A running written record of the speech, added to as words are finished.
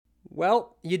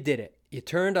Well, you did it. You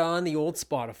turned on the old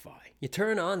Spotify. You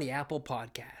turned on the Apple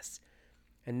Podcasts.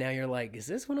 And now you're like, is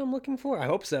this what I'm looking for? I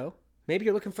hope so. Maybe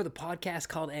you're looking for the podcast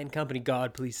called And Company.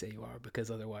 God, please say you are, because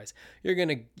otherwise you're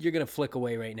gonna flick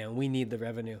away right now. We need the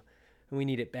revenue, and we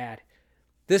need it bad.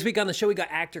 This week on the show, we got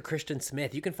actor Christian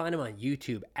Smith. You can find him on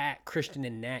YouTube at Christian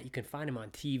and Nat. You can find him on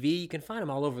TV. You can find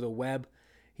him all over the web.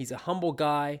 He's a humble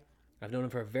guy. I've known him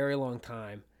for a very long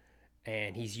time,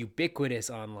 and he's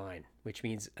ubiquitous online, which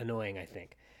means annoying, I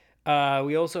think.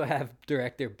 We also have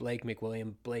director Blake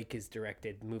McWilliam. Blake has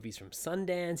directed movies from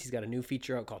Sundance. He's got a new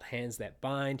feature out called Hands That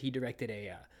Bind. He directed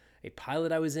a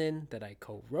pilot I was in that I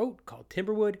co-wrote called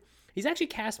Timberwood. He's actually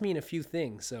cast me in a few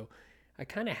things, so I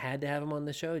kind of had to have him on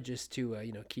the show just to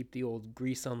keep the old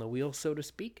grease on the wheel, so to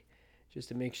speak, just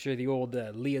to make sure the old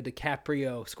Leo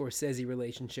DiCaprio Scorsese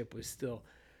relationship was still.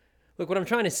 Look, what I'm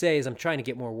trying to say is I'm trying to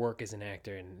get more work as an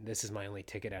actor, and this is my only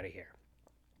ticket out of here.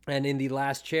 And in the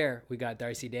last chair, we got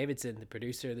Darcy Davidson, the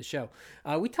producer of the show.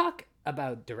 We talk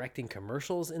about directing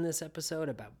commercials in this episode,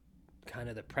 about kind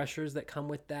of the pressures that come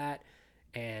with that,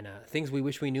 and things we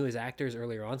wish we knew as actors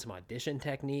earlier on, some audition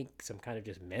technique, some kind of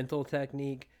just mental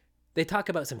technique. They talk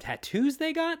about some tattoos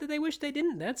they got that they wish they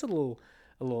didn't. That's a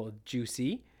little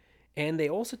juicy. And they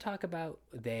also talk about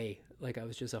like I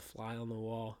was just a fly on the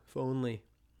wall.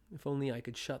 If only I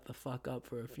could shut the fuck up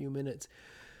for a few minutes.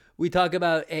 We talk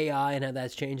about AI and how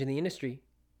that's changing the industry.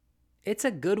 It's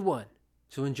a good one,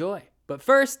 so enjoy. But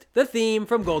first, the theme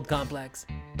from Gold Complex.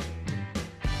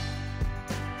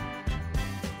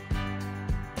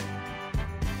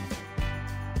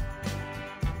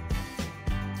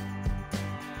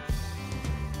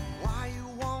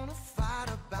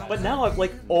 But now I've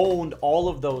like owned all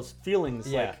of those feelings.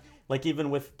 Yeah. Like even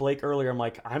with Blake earlier, I'm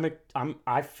like,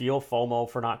 I feel FOMO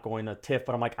for not going to TIFF,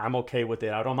 but I'm like, I'm okay with it.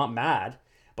 I'm not mad.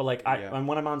 But like, and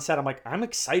when I'm on set, I'm like, I'm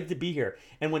excited to be here.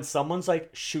 And when someone's like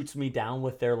shoots me down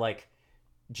with their like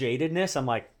jadedness, I'm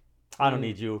like, I don't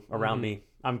need you around me.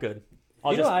 I'm good.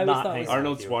 I'll just not hang out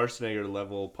Arnold with you. Schwarzenegger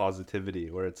level positivity,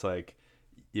 where it's like,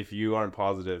 if you aren't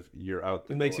positive, you're out.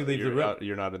 It makes you leave the room.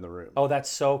 You're not in the room. Oh, that's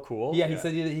so cool. Yeah, he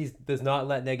said he does not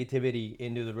let negativity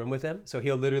into the room with him. So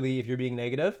he'll literally, if you're being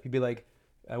negative, he'd be like,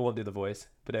 I won't do the voice,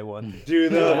 but I won't. Do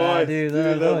the voice. Do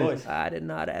the voice. I did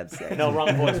not have sex. No,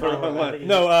 wrong voice. Wrong one.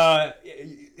 No,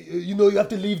 you have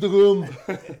to leave the room.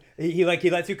 he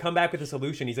lets you come back with a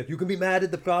solution. He's like, you can be mad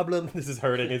at the problem. This is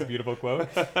Hurt in his beautiful quote.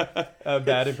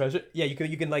 Bad impression. Yeah, you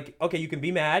can like, okay, you can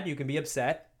be mad, you can be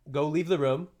upset, go leave the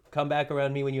room, come back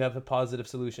around me when you have a positive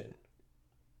solution.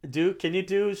 Can you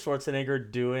do Schwarzenegger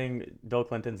doing Bill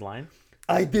Clinton's line?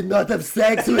 I did not have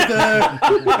sex with her.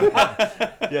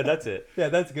 Yeah, that's it. Yeah,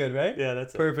 that's good, right? Yeah,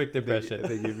 that's perfect impression. I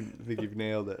think you've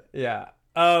nailed it. Yeah.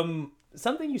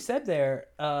 Something you said there,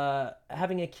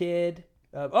 having a kid.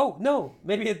 Oh no,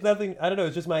 maybe it's nothing. I don't know.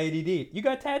 It's just my ADD. You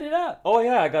got tatted up. Oh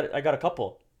yeah, I got a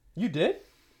couple. You did?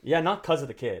 Yeah, not because of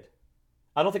the kid.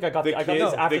 I don't think I got the I got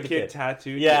this after the kid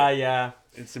tattooed. Yeah.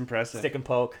 It's impressive. Stick and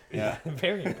poke. Yeah,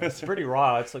 Very impressive. It's pretty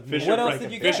raw. It's like What else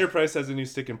did you get? Fisher Price has a new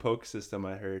stick and poke system.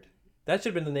 I heard. That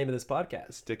should have been the name of this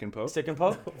podcast. Stick and poke. Stick and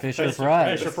poke. Fisher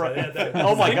Price. Fisher Price.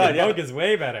 Oh my god, Poke is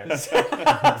way better.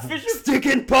 Stick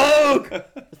and poke.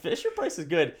 Fisher Price is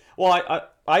good. Well,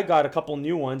 I got a couple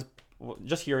new ones,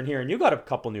 just here and here, and you got a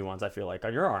couple new ones. I feel like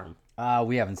on your arm.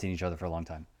 We haven't seen each other for a long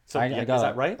time. So I is got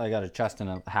that right? I got a chest and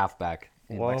a half back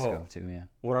in Whoa. Mexico too. Yeah.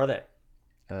 What are they?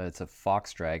 It's a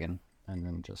fox dragon, and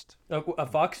then just A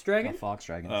fox dragon? a fox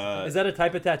dragon. Is that a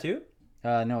type of tattoo?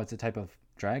 No, it's a type of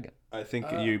dragon. I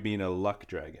think you mean a luck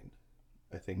dragon.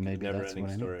 I think Maybe never that's ending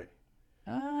what I mean. story.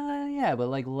 Yeah, but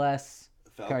like less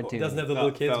Falcor. cartoon. Doesn't have the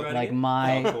little kids running Like it?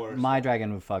 Falcor. my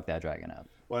dragon would fuck that dragon up.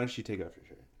 Why don't you take off your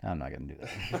shirt? I'm not gonna do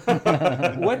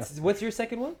that. What's your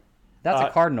second one? That's a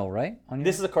cardinal, right? On your-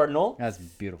 This is a cardinal. That's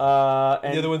beautiful.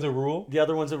 And The other one's a rule? The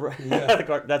other one's a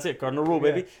that's it. Cardinal rule,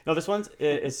 baby. No, this one's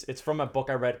it's from a book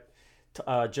I read.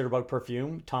 Jitterbug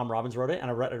Perfume. Tom Robbins wrote it,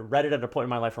 and I read it at a point in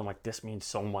my life where I'm like, this means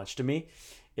so much to me.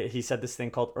 He said this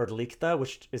thing called Erdlichta,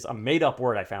 which is a made-up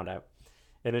word I found out,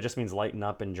 and it just means lighten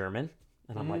up in German.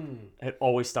 And I'm like, it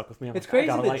always stuck with me. I'm It's like, crazy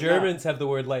I gotta that lighten Germans have the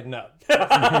word lighten up.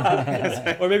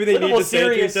 Or maybe they need to say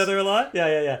it to each other a lot. up.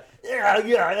 Yeah,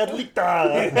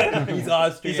 Erdlichta. He's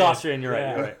Austrian. He's Austrian. You're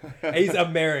right. You're right. He's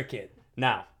American.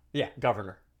 Now, Yeah.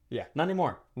 governor. Yeah. Not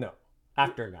anymore. No.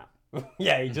 Actor now.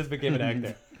 Yeah, he just became an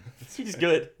actor. He's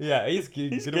good. Yeah, he's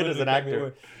Good good as an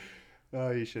actor.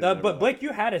 Oh, you should. But Blake,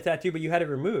 you had a tattoo, but you had it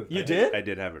removed. You did? I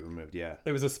did have it removed. Yeah.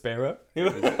 It was a sparrow.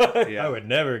 Yeah. I would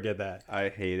never get that. I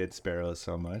hated sparrows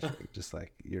so much. Just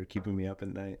like you're keeping me up at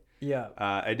night. Yeah.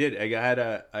 I did. I had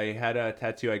a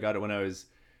tattoo. I got it when I was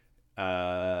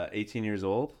 18 years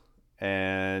old,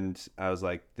 and I was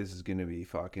like, this is gonna be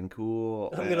fucking cool.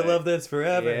 I'm And gonna love this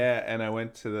forever. Yeah, and I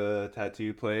went to the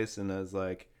tattoo place, and I was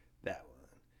like, that one.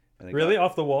 And I Really? got-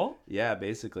 Off the wall? Yeah,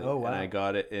 basically. Oh, wow. And I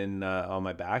got it in on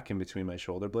my back, in between my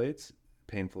shoulder blades.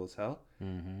 Painful as hell.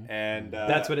 And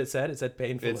That's what it said. It said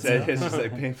painful. it as said. hell. It's just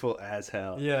like painful as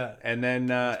hell. Yeah. And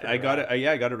then I got it.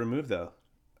 I got it removed though.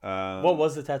 What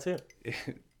was the tattoo?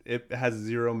 It has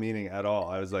zero meaning at all.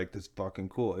 I was like, this is fucking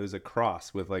cool. It was a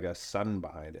cross with like a sun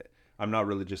behind it. I'm not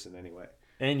religious in any way.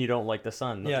 And you don't like the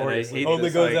sun. Yeah, notoriously. hate only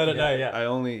this, goes like- out at night. yeah. I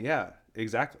only, yeah,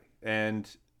 exactly. And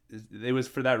it was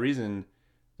for that reason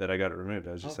that I got it removed.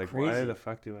 I was just like, why crazy. the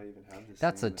fuck do I even have this?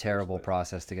 That's thing a in the first terrible place?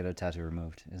 process to get a tattoo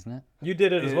removed, isn't it? You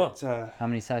did it as well. It's, How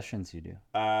many sessions you do?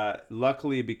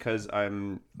 luckily, because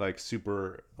I'm like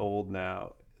super old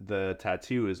now, the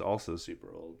tattoo is also super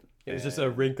old. It was just a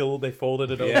wrinkle. They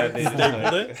folded it over. Yeah, and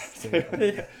they stapled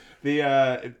it.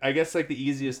 The I guess like the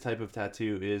easiest type of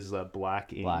tattoo is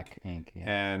black ink. Black ink. Yeah,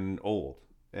 And old,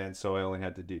 and so I only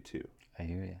had to do 2. I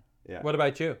hear you. Yeah. What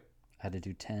about you? I had to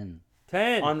do 10.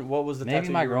 10. On what was the Maybe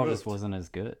tattoo my you girl removed? just wasn't as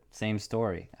good. Same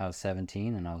story. I was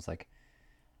 17 and I was like,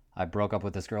 I broke up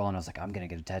with this girl and I was like, I'm gonna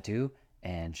get a tattoo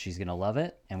and she's gonna love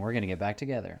it and we're gonna get back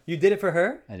together. You did it for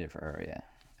her? I did it for her, yeah.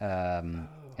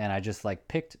 And I just like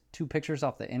picked 2 pictures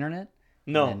off the internet.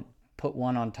 No. And put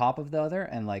one on top of the other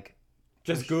and like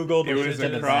Just Googled. It what was she a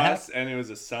did. cross and it was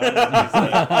a sun. And he's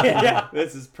like, Yeah.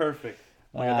 this is perfect.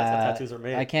 Oh my God, that's how tattoos are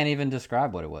made. I can't even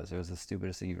describe what it was. It was the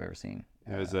stupidest thing you've ever seen.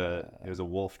 It was a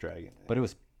wolf dragon. But it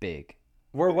was big.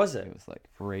 Where was it? It was like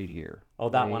right here. Oh,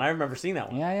 that Right- one. I remember seeing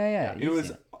that one. Yeah. It You've was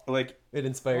seen like It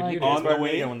inspired Like- you. on the Inspired me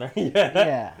to way. get one there. it.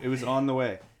 Yeah. It was on the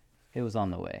way. It was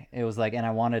on the way. It was like, and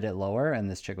I wanted it lower,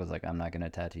 and this chick was like, I'm not gonna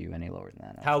tattoo you any lower than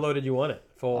that. How low did you want it?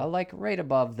 Full. Like right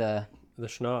above the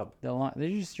schnob. line,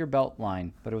 just your belt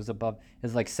line, but it was above. It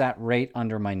was like sat right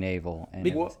under my navel, and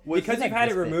it was, Because like you've had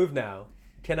it this big. removed now,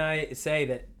 can I say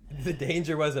that the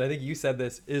danger was, and I think you said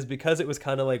this, is because it was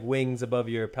kind of like wings above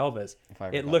your pelvis. If I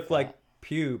It forgot looked like that.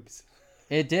 pubes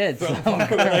It did. like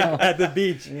at the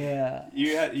beach, Yeah.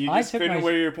 You I just took couldn't my-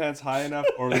 wear your pants high enough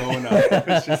or low enough. It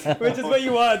was just- which is what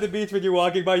you want at the beach when you're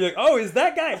walking by. You're like, oh, is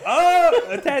that guy? Oh,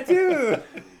 a tattoo.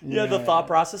 Yeah, the thought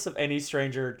process of any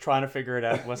stranger trying to figure it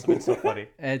out must have been so funny.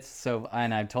 It's so,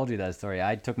 and I've told you that story.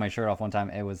 I took my shirt off one time.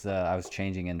 It was I was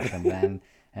changing in some van,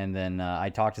 and then I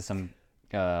talked to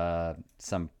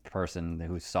some person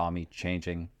who saw me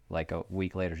changing like a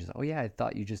week later. She's like, "Oh yeah, I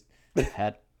thought you just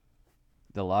had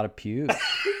a lot of pubes."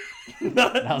 I was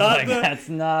like, "That's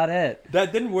not it."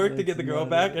 That didn't work to get the It's girl not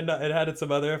back, and it had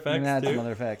some other And effects it had too. some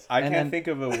other effects. I And can't then think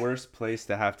of a worse place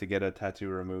to have to get a tattoo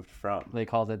removed from. They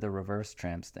called it the reverse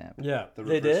tramp stamp. Yeah, The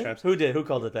They reverse did? straps. Who did? Who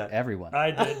called it that? Everyone.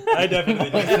 I did. I definitely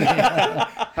did.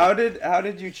 How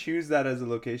did you choose that as a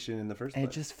location in the first place?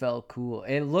 It just felt cool.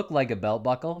 It looked like a belt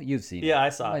buckle. You've seen it. Yeah, I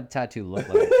saw My it. tattoo looked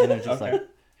like it. And it was just like,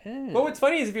 But what's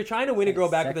funny is if you're trying to win a girl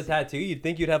back with a Sexy. tattoo, you'd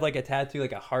think you'd have like a tattoo,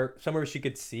 like a heart, somewhere she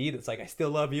could see that's like, I still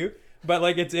love you. But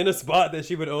like it's in a spot that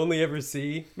she would only ever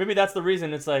see. Maybe that's the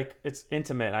reason. It's like it's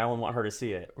intimate. I only want her to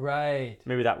see it. Right.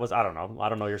 Maybe that was. I don't know. I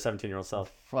don't know your 17-year-old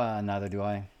self. neither do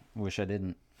I. Wish I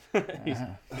didn't.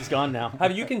 He's gone now.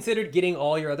 Have you considered getting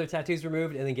all your other tattoos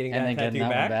removed and then getting And that then tattoo getting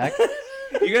that back? one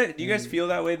back. You guys feel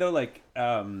that way though? Like,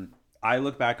 I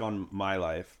look back on my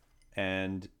life,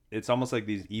 and it's almost like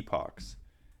these epochs,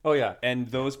 Oh yeah. and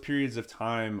those periods of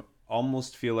time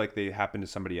almost feel like they happen to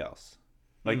somebody else.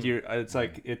 Like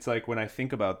it's like when I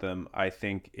think about them, I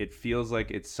think it feels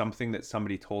like it's something that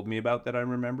somebody told me about that I'm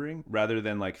remembering, rather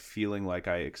than like feeling like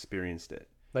I experienced it.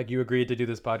 Like you agreed to do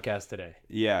this podcast today.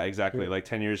 Yeah, exactly. Like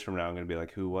 10 years from now, I'm gonna be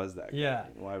like, who was that guy? Yeah.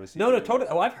 Why was he? No, doing totally.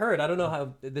 Oh, I've heard. I don't know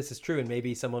how this is true, and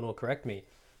maybe someone will correct me.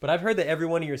 But I've heard that every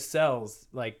one of your cells,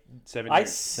 like, that? 7 I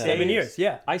years. say 7 years.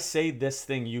 Yeah. I say this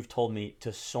thing you've told me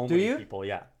to so Do many you? people.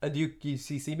 Yeah. Do you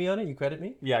CC me on it? You credit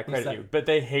me? Yeah, I credit said- you. But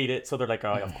they hate it, so they're like,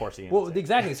 oh, of course he is. Well,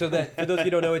 exactly. So that for those of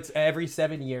you who don't know, it's every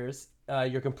 7 years.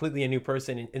 You're completely a new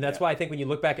person, and that's why I think when you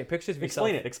look back at pictures of yourself,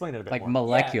 Explain it a bit Like more.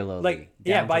 molecularly. like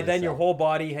down by to the then your cell. whole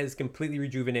body has completely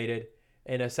rejuvenated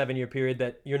in a 7-year period.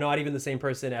 That you're not even the same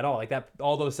person at all. Like that,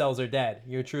 all those cells are dead.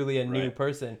 You're truly a new Right.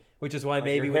 person, which is why Like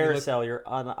maybe your when you hair look, cell, your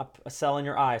a cell in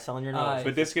your eye, a cell in your nose. Eye.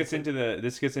 But this gets into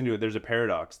it. There's a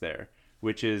paradox there,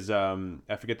 which is I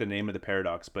forget the name of the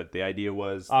paradox, but the idea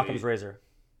was Occam's razor.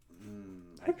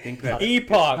 I think that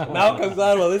Epoch, Malcolm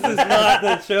Gladwell. This is not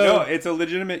the show. no, it's a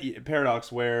legitimate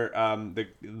paradox where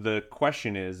the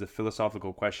question is, the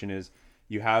philosophical question is,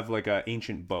 you have like an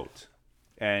ancient boat,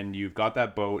 and you've got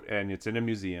that boat, and it's in a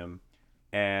museum,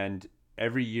 and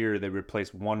every year they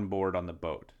replace one board on the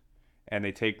boat, and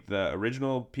they take the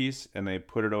original piece and they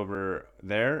put it over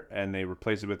there and they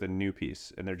replace it with a new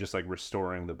piece, and they're just like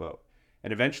restoring the boat.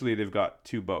 And eventually they've got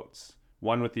 2 boats,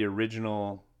 one with the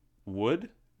original wood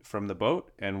from the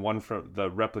boat and one from the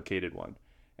replicated one.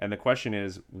 And the question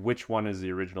is, which one is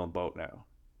the original boat now?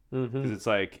 Because it's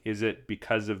like, is it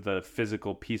because of the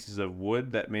physical pieces of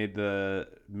wood that made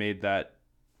that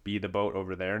be the boat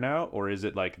over there now, or is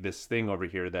it like this thing over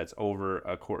here that's over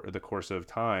the course of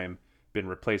time been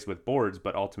replaced with boards,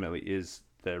 but ultimately is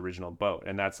the original boat?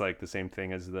 And that's like the same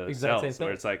thing as the Exact same cells, where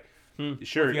thing. it's like,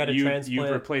 sure, you've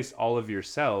replaced all of your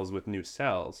cells with new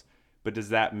cells, but does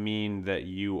that mean that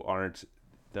you aren't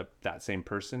that same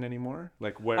person anymore?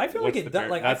 Like, where I feel like what's it the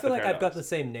does. Like, I that's feel the like I've got paradox. the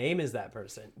same name as that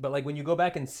person, but like when you go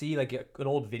back and see like an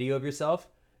old video of yourself,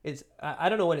 it's I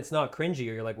don't know when it's not cringy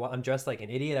or you're like, well, I'm dressed like an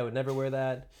idiot. I would never wear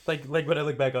that. Like when I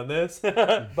look back on this,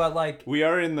 but like We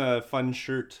are in the fun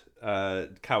shirt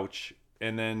couch,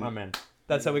 and then My man.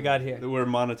 that's how we got here. we're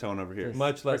monotone over here.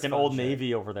 Much less Freaking fun Old shit.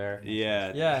 Navy over there.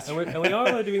 Yeah, Yeah, and we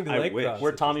are doing the I lake wish. cross.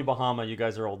 We're Tommy Bahama. You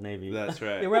guys are Old Navy. that's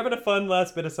right. Yeah, we're having a fun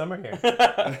last bit of summer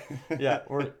here. Yeah,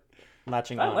 we're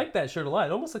latching I on. like that shirt a lot.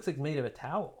 It almost looks like made of a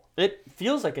towel. It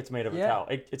feels like it's made of a Yeah. towel.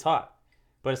 It's hot,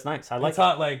 but it's nice. I like It's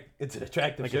not like it's an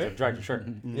attractive Like shirt. it's a drag shirt.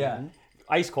 Yeah.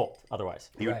 Ice cold. Otherwise,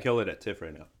 You would Right. kill it at TIFF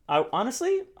right now. I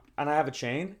honestly, and I have a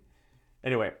chain.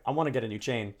 Anyway, I want to get a new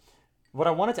chain. What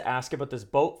I wanted to ask about this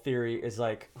boat theory is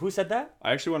like, who said that?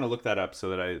 I actually want to look that up so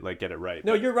that I like get it right.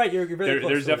 No, you're right. You're really close.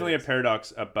 There's definitely a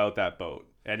paradox about that boat,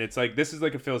 and it's like, this is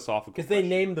like a philosophical because they question.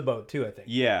 named the boat too. I think.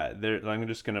 Yeah, I'm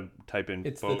just gonna type in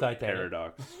It's the boat Titanic.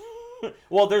 paradox.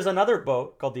 Well, there's another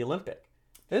boat called the Olympic.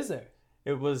 Is there?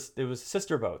 It was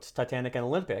sister boats, Titanic and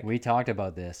Olympic. We talked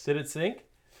about this. Did it sink?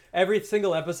 Every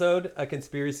single episode, a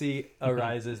conspiracy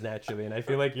arises naturally, and I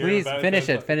feel like you're Please about finish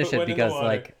to it. Finish put one it in the because water.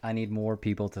 like I need more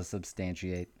people to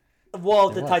substantiate.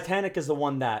 Well, the was. Titanic is the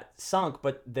one that sunk,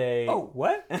 but they. Oh,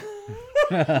 what?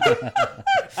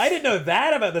 I didn't know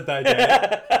that about the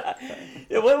Titanic.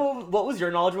 Yeah, what was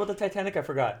your knowledge about the Titanic? I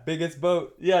forgot. Biggest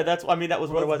boat. Yeah, that was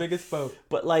what it was. Biggest boat.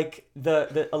 But like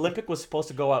the Olympic was supposed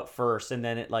to go out first, and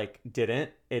then it like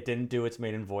didn't. It didn't do its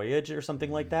maiden voyage or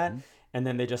something like that, and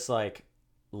then they just like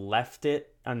left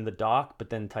it on the dock. But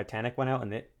then Titanic went out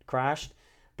and it crashed.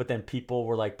 But then people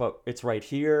were like, "But it's right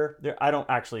here." I don't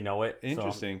actually know it. so-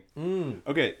 Interesting.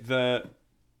 Okay,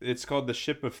 it's called the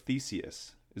Ship of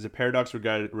Theseus. Is a paradox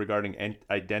regarding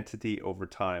identity over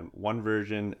time. One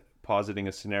version positing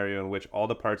a scenario in which all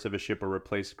the parts of a ship are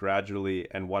replaced gradually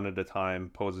and one at a time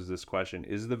poses this question: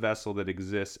 is the vessel that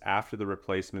exists after the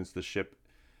replacements the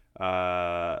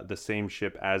same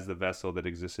ship as the vessel that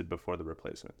existed before the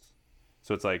replacements?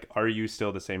 So it's like, are you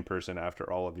still the same person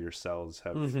after all of your cells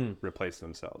have replaced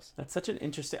themselves? That's such an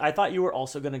interesting. I thought you were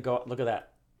also gonna go look at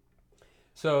that.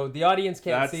 So the audience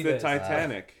can't That's see the this.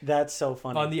 Titanic. That's so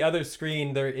funny. On the other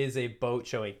screen, there is a boat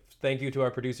showing. Thank you to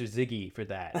our producer Ziggy for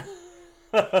that.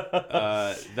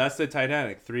 That's the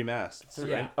Titanic, 3 masts.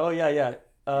 Yeah. Oh yeah.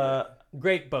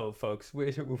 Great boat, folks.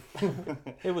 It was I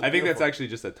think that's beautiful. actually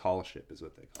just a tall ship, is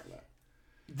what they call that.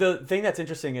 The thing that's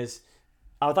interesting is,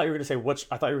 I thought you were gonna say which.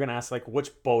 I thought you were gonna ask like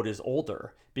which boat is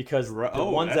older because the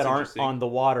ones that's that aren't interesting. on the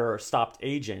water stopped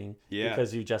aging Yeah.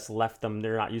 because you just left them.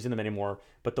 They're not using them anymore.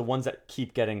 But the ones that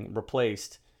keep getting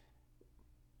replaced,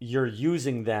 you're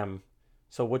using them.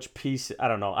 So which piece? I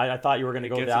don't know. I thought you were gonna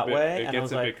go gets a that bit- way, it and I gets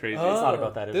was a like, bit crazy. It's not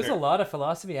about that. Is There's it? a lot of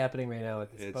philosophy happening right now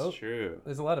with this It's boat. true.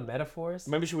 There's a lot of metaphors.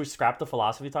 Maybe should we scrap the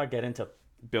philosophy talk? Get into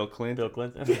Bill Clinton. Bill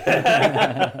Clinton.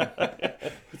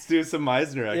 Let's do some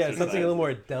Meisner Yeah, exercise. something a little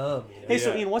more dumb. You know? Hey,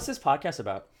 so Yeah. Ian, what's this podcast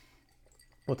about?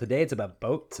 Well, today it's about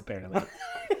boats, apparently.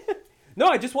 No,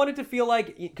 I just wanted to feel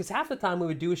like, because half the time we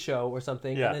would do a show or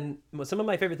something, Yeah. and then some of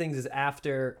my favorite things is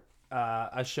after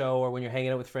a show or when you're hanging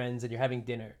out with friends and you're having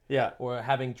dinner. Yeah. Or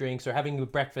having drinks or having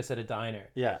breakfast at a diner.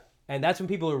 Yeah. And that's when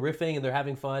people are riffing and they're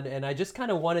having fun. And I just kind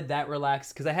of wanted that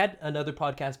relaxed, because I had another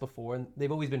podcast before and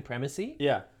they've always been premisey.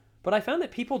 Yeah. But I found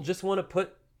that people just want to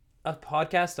put a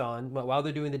podcast on while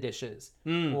they're doing the dishes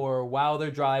or while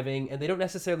they're driving, and they don't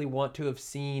necessarily want to have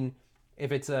seen,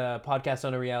 if it's a podcast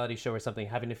on a reality show or something,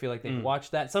 having to feel like they've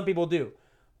watched that. Some people do.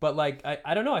 But like,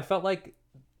 I don't know. I felt like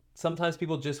sometimes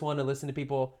people just want to listen to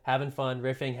people having fun,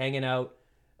 riffing, hanging out,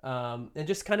 and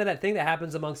just kind of that thing that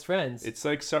happens amongst friends. It's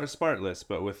like Smartless,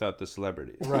 but without the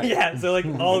celebrities. Right. Yeah, so like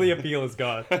all the appeal is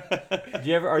gone.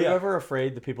 Are you ever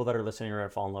afraid the people that are listening are gonna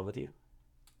fall in love with you?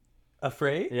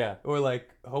 Afraid? Yeah. Or like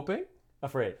hoping?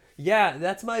 Afraid. Yeah,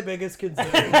 that's my biggest concern.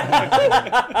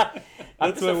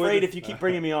 I'm just what we're afraid just- if you keep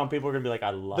bringing me on, people are gonna be like, "I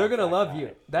love." They're gonna that love guy."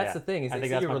 you. That's the thing, is I they think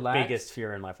see that's you're my relaxed. biggest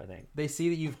fear in life. I think. They see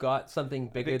that you've got something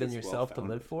bigger than it's yourself to well-founded.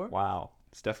 live for. Wow.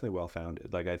 It's definitely well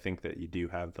founded. Like I think that you do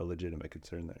have the legitimate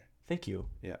concern there. Thank you.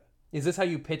 Yeah. Is this how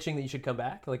you pitching that you should come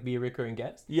back, like be a recurring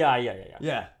guest? Yeah.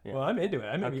 Yeah. Well, I'm into it.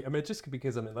 I mean, it's just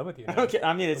because I'm in love with you. Now. Okay.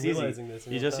 I mean, it's I'm easy. realizing this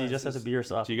in You real just time. have to be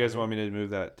yourself. Do you guys want me to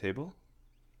move that table?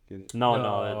 No,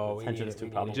 No, the we tension need is it, too we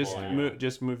need it. palpable.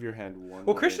 Just move your hand one. Well,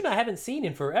 more Christian inch. and I haven't seen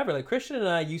in forever. Like Christian and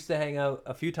I used to hang out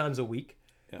a few times a week.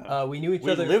 Yeah. We knew each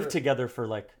We other. lived for- together for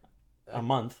like a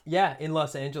month. Yeah, in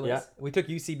Los Angeles. Yeah. We took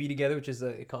UCB together, which is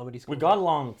a comedy school. We got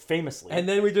along famously. And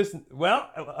then we just,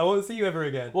 I won't see you ever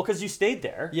again. well, because you stayed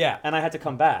there. Yeah. And I had to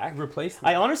come back. Replaced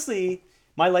me. I honestly,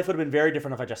 my life would have been very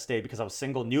different if I just stayed because I was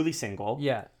single, newly single.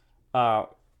 Yeah.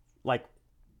 Like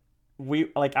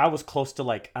I was close to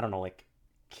like, I don't know, like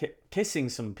kissing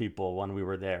some people when we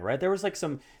were there, right? There was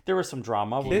some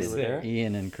drama when we were there.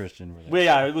 Ian and Christian were there. Well,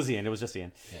 yeah, it was Ian. It was just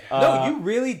Ian. No, you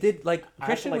really did. Like, I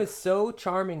Christian like- was so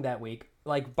charming that week.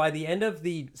 Like, by the end of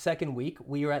the second week,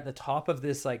 we were at the top of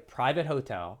this, like, private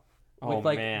hotel. With, Oh,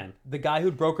 like, man. the guy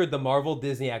who brokered the Marvel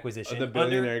Disney acquisition. The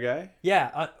billionaire guy.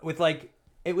 Yeah, with, like,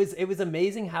 it was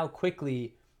amazing how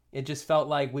quickly it just felt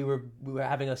like we were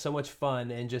having so much fun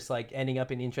and just, like, ending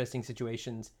up in interesting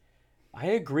situations. I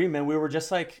agree, man. We were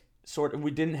just like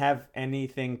we didn't have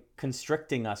anything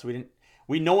constricting us.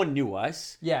 No one knew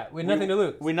us. Yeah, we had nothing to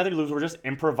lose. We had nothing to lose. We're just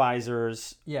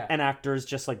improvisers Yeah. and actors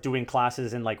just like doing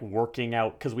classes and like working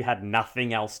out because we had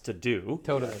nothing else to do.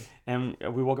 Totally. And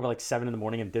we woke up at like 7 a.m.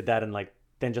 and did that and like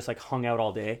then just like hung out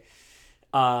all day.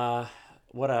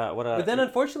 What a But then,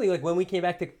 unfortunately, like when we came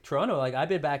back to Toronto, like I've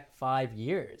been back 5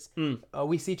 years.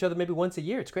 We see each other maybe once a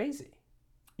year. It's crazy.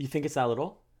 You think it's that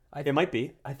little? I- It might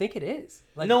be. I think it is.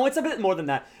 Like, No, it's a bit more than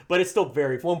that, but it's still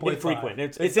very 1.5. infrequent.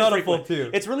 It's not a infrequent. full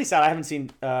 2. It's really sad. I haven't seen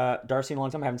Darcy in a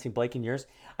long time. I haven't seen Blake in years.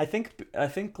 I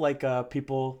think like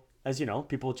people, as you know,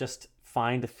 people just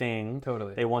find a thing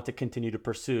Totally. they want to continue to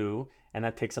pursue, and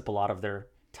that takes up a lot of their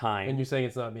time. And you're saying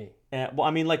it's not me. Well,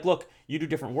 I mean, like, look, you do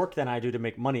different work than I do to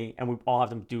make money, and we all have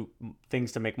to do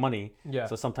things to make money. Yeah.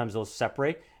 So sometimes those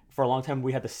separate. For a long time,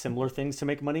 we had the similar things to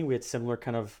make money. We had similar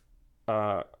kind of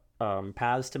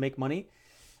paths to make money.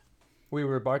 We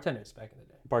were bartenders back in the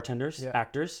day. Bartenders, Yeah.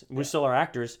 actors. We still are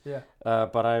actors. Yeah.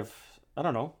 But I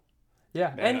don't know.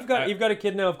 Yeah, Man, and you've got a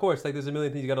kid now, of course. Like there's a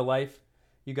million things. You got a life,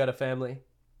 you got a family.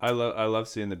 I love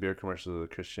seeing the beer commercials with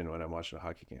Christian when I'm watching a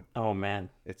hockey game. Oh man.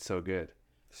 It's so good.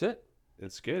 Shit.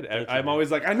 It's good. Thank you, I'm man.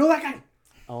 always like, I know that guy.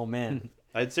 Oh man.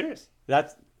 I'm serious.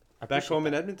 That's Back home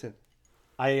in Edmonton.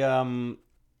 And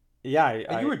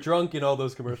you were drunk in all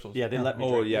those commercials. Yeah, they let me.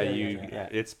 Oh drink. yeah, yeah.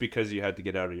 It's because you had to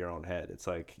get out of your own head. It's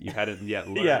like you hadn't yet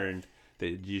Yeah. learned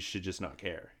that you should just not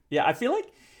care. Yeah, I feel like.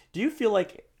 Do you feel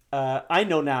like? I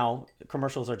know now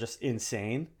commercials are just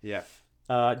insane. Yeah.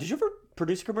 Did you ever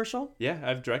produce a commercial? Yeah,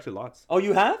 I've directed lots. Oh,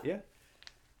 you have? Yeah.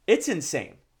 It's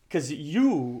insane because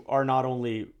you are not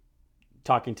only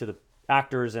talking to the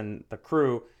actors and the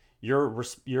crew,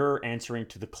 you're answering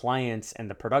to the clients and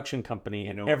the production company,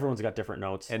 and everyone's got different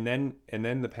notes. And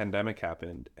then the pandemic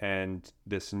happened, and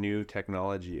this new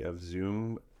technology of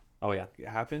Zoom Oh yeah.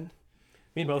 happened.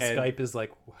 Meanwhile, And- Skype is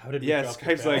like, how did we Yeah, drop the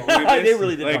Skype's ball? like They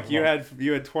really did like talk you about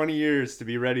had 20 years to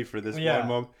be ready for this Yeah. one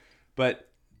moment. But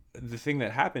the thing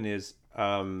that happened is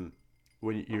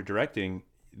when you're directing,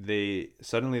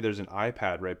 there's an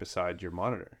iPad right beside your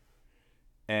monitor,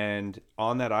 and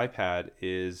on that iPad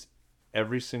is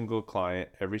every single client,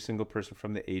 every single person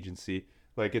from the agency.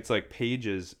 Like it's like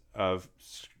pages of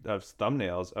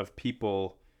thumbnails of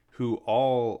people who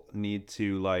all need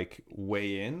to like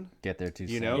weigh in, Get there too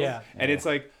you soon. know. Yeah. And it's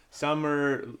like some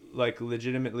are like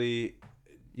legitimately,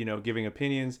 giving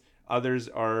opinions. Others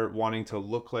are wanting to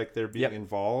look like they're being Yep.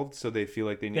 involved, so they feel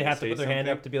like they need They have to say put their hand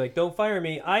something. up to be like, don't fire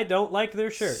me. I don't like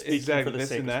their shirt. Speaking Exactly, for the this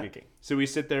sake and of that. speaking. So we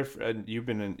sit there, and you've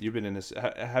been in this.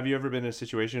 Have you ever been in a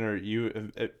situation, or you're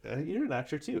an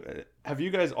actor too? Have you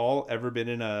guys all ever been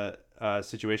in a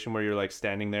situation where you're like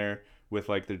standing there with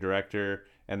like the director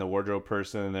and the wardrobe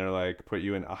person, and they're like put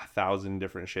you in 1,000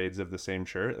 different shades of the same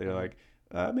shirt? They're like,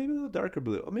 maybe a little darker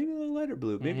blue, or maybe a little lighter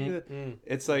blue, maybe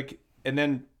it's like, and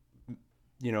then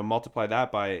multiply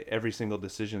that by every single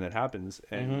decision that happens,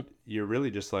 and you're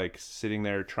really just like sitting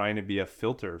there trying to be a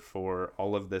filter for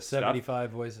all of this stuff.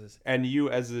 75 voices. And you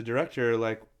as the director,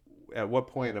 like, at what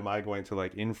point am I going to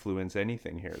like influence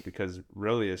anything here? Because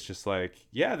really it's just like,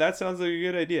 yeah, that sounds like a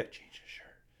good idea, change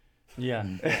the Yeah.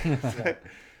 shirt.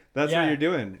 That's what you're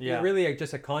doing. Yeah. You're really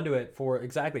just a conduit for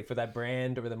that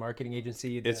brand or the marketing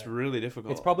agency. It's really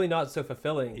difficult. It's probably not so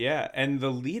fulfilling. Yeah, and the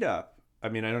lead up, I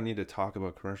mean, I don't need to talk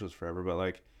about commercials forever, but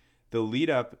like the lead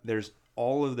up, there's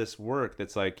all of this work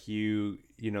that's like your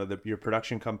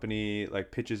production company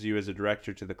like pitches you as a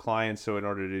director to the client. So in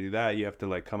order to do that, you have to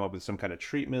like come up with some kind of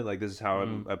treatment. Like, this is how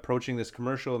I'm approaching this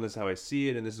commercial, and this is how I see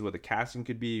it, and this is what the casting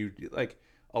could be. Like,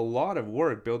 a lot of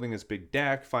work building this big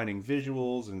deck, finding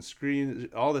visuals and screens,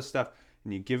 all this stuff.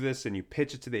 And you give this and you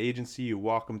pitch it to the agency, you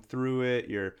walk them through it.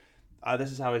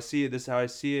 This is how I see it. This is how I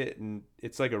see it. And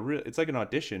it's like it's like an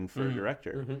audition for a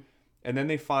director. And then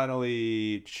they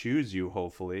finally choose you,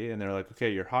 hopefully. And they're like,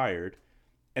 okay, you're hired.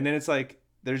 And then it's like,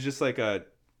 there's just like a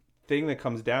thing that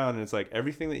comes down, and it's like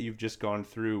everything that you've just gone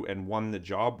through and won the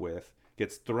job with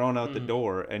gets thrown out the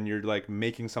door, and you're like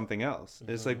making something else.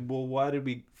 It's like, well, why did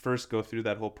we first go through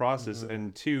that whole process?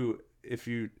 And two, if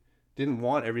you didn't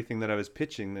want everything that I was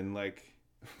pitching, then like,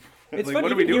 it's like, funny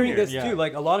what are we even doing hearing here? this too.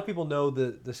 Like, a lot of people know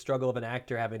the struggle of an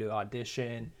actor having to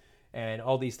audition and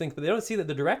all these things, but they don't see that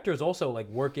the director is also like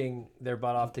working their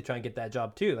butt off to try and get that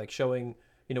job too, like showing,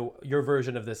 you know, your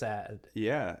version of this ad.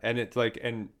 Yeah, and it's like,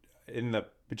 and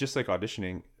just like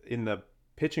auditioning, in the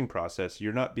pitching process,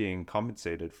 you're not being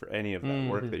compensated for any of that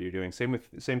work that you're doing. Same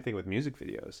thing with music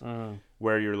videos,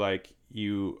 where you're like,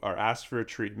 you are asked for a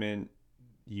treatment,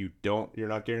 you're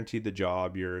not guaranteed the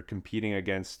job, you're competing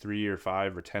against 3 or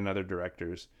 5 or 10 other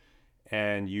directors,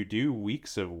 and you do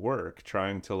weeks of work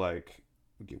trying to like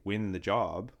win the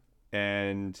job,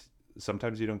 and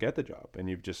sometimes you don't get the job, and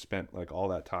you've just spent like all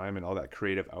that time and all that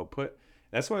creative output.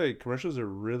 That's why commercials are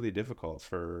really difficult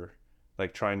for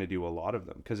like trying to do a lot of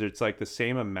them, because it's like the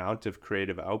same amount of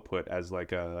creative output as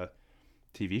like a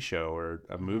TV show or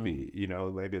a movie. You know,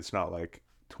 maybe it's not like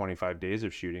 25 days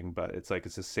of shooting, but it's like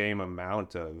it's the same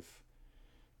amount of,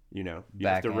 you know, you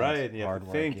have to write and you have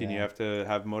to think and you have to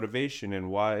have motivation, and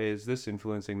why is this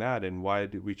influencing that, and why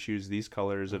did we choose these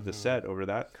colors of the set over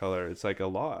that color? It's like a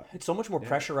lot. It's so much more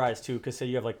pressurized too, because say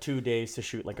you have like 2 days to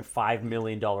shoot like a $5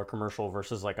 million commercial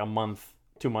versus like a month,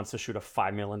 2 months to shoot a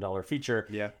 $5 million feature.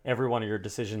 Yeah. Every one of your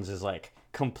decisions is like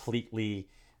completely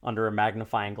under a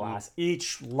magnifying glass.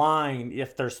 Each line,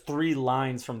 if there's 3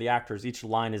 lines from the actors, each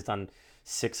line is done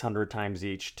 600 times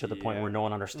each, to the point where no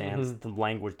one understands the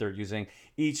language they're using.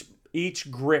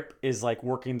 Each grip is like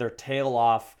working their tail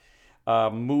off,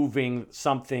 moving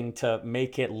something to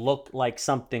make it look like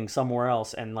something somewhere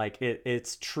else. And like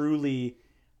it's truly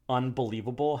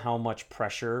unbelievable how much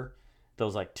pressure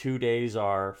those like 2 days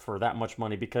are for that much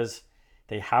money, because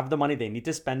they have the money, they need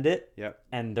to spend it. Yep.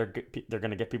 And they're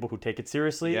going to get people who take it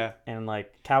seriously. Yeah. And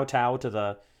like kowtow to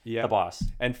the boss.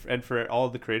 And for all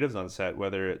the creatives on set,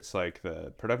 whether it's like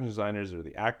the production designers or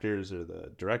the actors or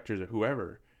the directors or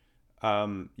whoever,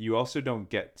 you also don't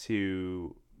get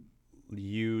to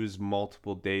use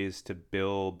multiple days to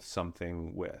build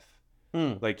something with.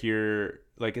 Like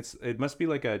it must be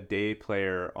like a day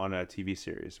player on a TV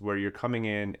series where you're coming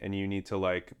in and you need to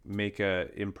like make a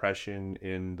impression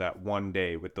in that one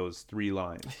day with those 3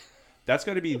 lines. That's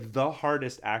got to be the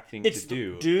hardest acting to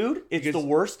do. Dude, it's the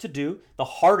worst to do, the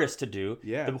hardest to do,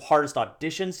 the hardest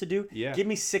auditions to do. Yeah. Give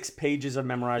me 6 pages of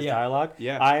memorized dialogue.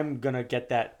 Yeah. I'm going to get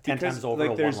that 10 times over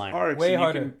like, a one line. Arcs, Way and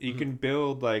harder. You can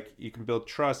build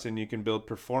trust, and you can build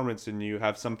performance, and you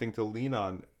have something to lean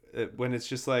on. When it's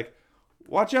just like,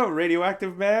 watch out,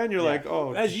 radioactive man. You're like,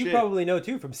 oh, as you shit. probably know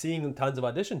too from seeing tons of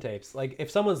audition tapes, like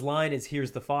if someone's line is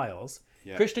 "here's the files,"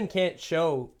 Christian can't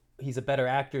show he's a better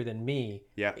actor than me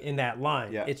in that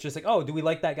line. It's just like, oh, do we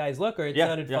like that guy's look, or it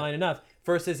sounded fine enough.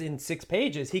 Versus in 6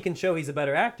 pages, he can show he's a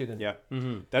better actor than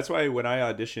me. That's why when I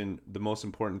audition, the most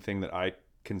important thing that I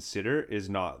consider is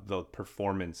not the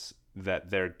performance that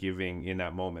they're giving in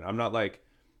that moment. I'm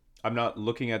not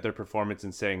looking at their performance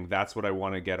and saying that's what I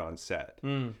want to get on set,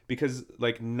 because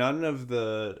like none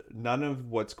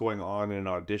of what's going on in an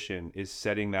audition is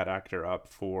setting that actor up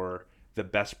for the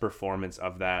best performance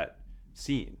of that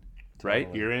scene.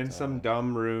 Right? You're in some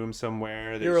dumb room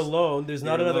somewhere. You're alone. There's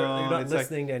not another. You're not It's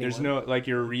listening to anyone. There's no like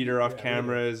your reader off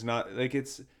camera is not like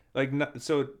it's like not,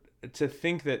 so to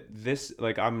think that this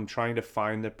like I'm trying to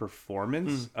find the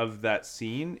performance of that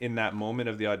scene in that moment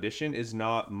of the audition is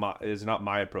not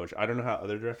my approach. I don't know how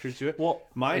other directors do it. Well,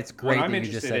 it's great that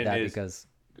you just said that, because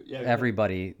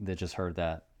everybody that just heard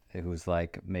that, who's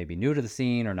like maybe new to the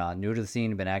scene or not new to the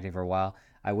scene, been acting for a while,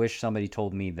 I wish somebody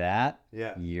told me that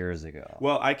years ago.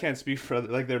 Well, I can't speak for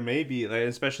like there may be like,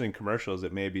 especially in commercials,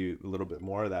 it may be a little bit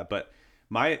more of that. But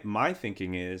my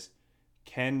thinking is,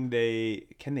 can they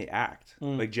act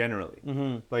like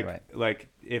generally? Like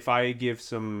if I give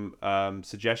some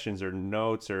suggestions or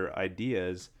notes or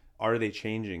ideas, are they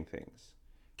changing things?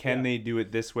 Can they do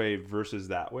it this way versus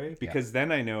that way? Because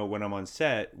then I know when I'm on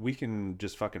set, we can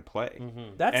just fucking play.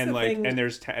 That's and the like thing.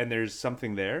 and there's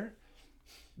something there.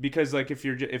 because like if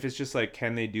it's just like,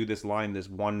 can they do this line this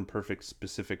one perfect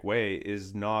specific way,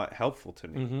 is not helpful to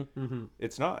me.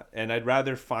 It's not. And I'd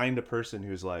rather find a person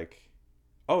who's like,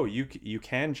 oh, you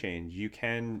can change, you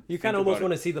kind of almost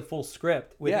want to see the full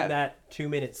script within Yeah. that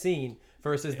 2-minute scene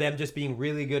versus them just being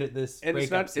really good at this and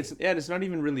breakup scene. it's not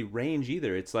even really range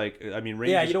either. It's like, I mean,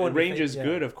 range, you don't want to range think- is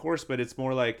good, of course, but it's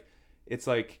more like, it's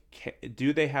like,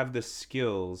 do they have the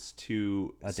skills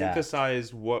to Adapt.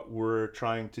 synthesize what we're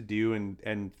trying to do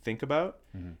and think about,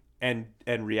 and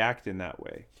react in that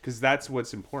way? Because that's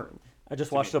what's important. I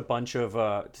just watched a bunch of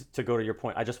to go to your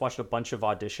point. I just watched a bunch of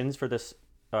auditions for this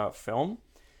film,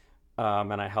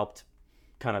 and I helped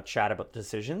kind of chat about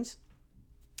decisions,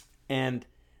 and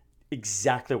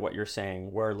exactly what you're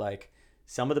saying. Where like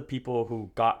some of the people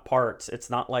who got parts, it's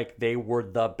not like they were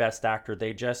the best actor.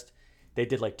 They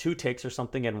did like 2 takes or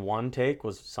something, and one take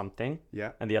was something,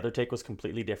 Yeah. and the other take was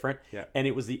completely different. Yeah. And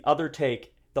it was the other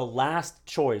take, the last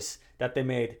choice that they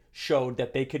made, showed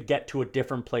that they could get to a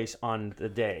different place on the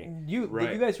day. Did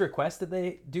you guys request that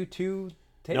they do 2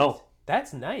 takes? No.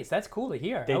 That's nice. That's cool to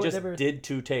hear. They I would just never... did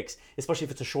 2 takes, especially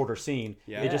if it's a shorter scene.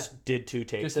 Yeah. They just did 2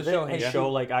 takes Just to of it show, and hey,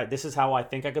 show like, this is how I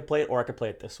think I could play it, or I could play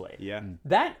it this way. Yeah.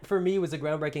 That for me was a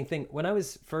groundbreaking thing when I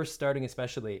was first starting,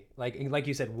 especially like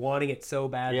you said, wanting it so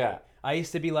badly. Yeah. I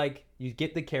used to be like, you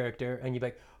get the character and you'd be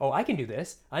like, oh, I can do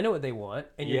this. I know what they want,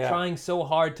 and you're Yeah. trying so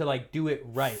hard to like do it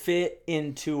right, Fit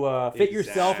into a... fit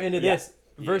yourself into Yeah. this.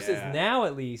 Versus Yeah. now,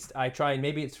 at least, I try, and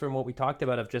maybe it's from what we talked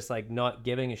about of just like not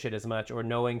giving a shit as much, or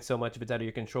knowing so much of it's out of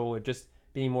your control, or just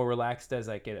being more relaxed as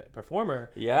like a performer.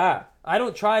 Yeah. I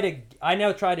now try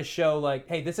to show like,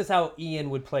 hey, this is how Ian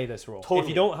would play this role. If Totally.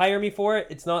 you don't hire me for it,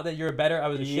 it's not that you're better. I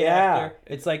was a shit Yeah. actor.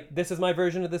 It's like, this is my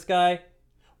version of this guy.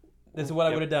 This is what I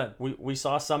would have done. We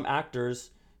saw some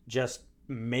actors just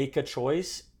make a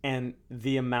choice, and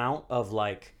the amount of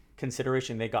like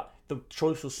consideration they got, the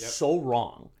choice was so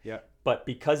wrong. Yeah. But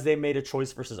because they made a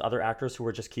choice versus other actors who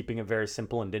were just keeping it very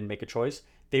simple and didn't make a choice,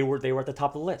 they were at the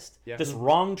top of the list. Yeah. This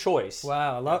wrong choice.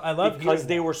 Wow, I love Because hearing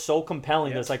they that. were so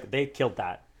compelling. It's like they killed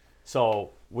that.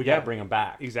 So we got to bring them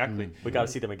back. Exactly. We got to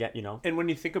see them again. You know. And when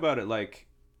you think about it, like,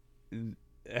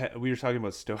 we were talking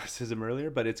about stoicism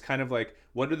earlier, but it's kind of like,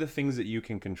 what are the things that you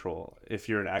can control if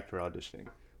you're an actor auditioning?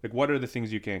 Like, what are the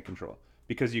things you can't control?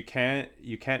 Because you can't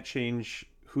change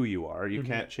who you are. You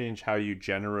can't change how you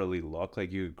generally look.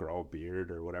 Like, you grow a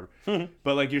beard or whatever,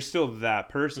 but like, you're still that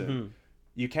person.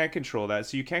 You can't control that.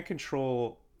 So you can't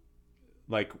control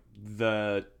like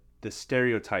the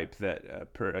stereotype that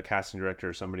a casting director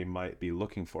or somebody might be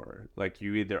looking for. Like,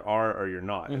 you either are or you're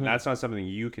not, and that's not something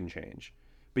you can change.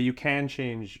 But you can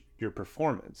change your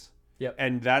performance. Yep.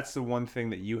 And that's the one thing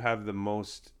that you have the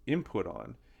most input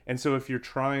on. And so if you're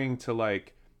trying to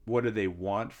like, what do they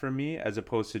want from me, as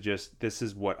opposed to just, this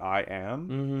is what I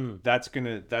am, that's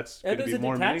gonna And be there's a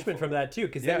more detachment meaningful. from that too,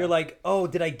 because Yeah. then you're like, oh,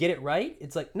 did I get it right?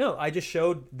 It's like, no, I just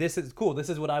showed this is cool. This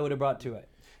is what I would have brought to it.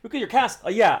 Look at your cast. I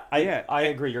Yeah.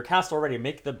 agree. Your cast already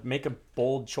make a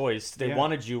bold choice. They Yeah.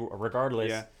 wanted you regardless.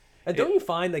 Yeah. And don't you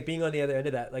find like being on the other end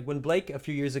of that, like when Blake a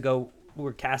few years ago we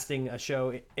were casting a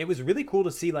show, it was really cool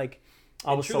to see like.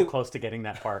 I was truly- so close to getting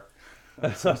that part.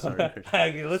 I'm so sorry.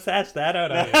 Let's hash that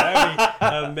out. On here.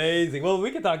 That'd be amazing. Well, we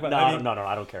can talk about. No, I mean, no,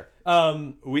 I don't care.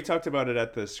 We talked about it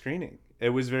at the screening. It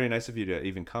was very nice of you to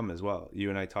even come as well. You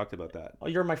and I talked about that. Oh,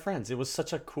 you're my friends. It was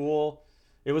such a cool.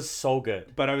 It was so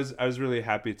good. But I was really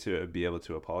happy to be able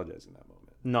to apologize in that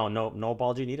moment. No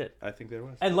apology needed. I think there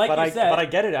was. And like But you said, I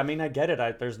get it. I mean, I get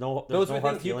it. There's no those no were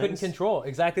hard things you couldn't feelings. control.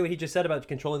 Exactly what he just said about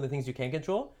controlling the things you can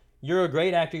control. You're a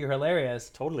great actor. You're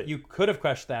hilarious. Totally. You could have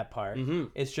crushed that part.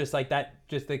 It's just like that.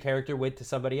 Just the character went to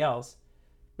somebody else.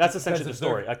 That's essentially the Because of their-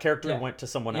 story. A character Yeah. went to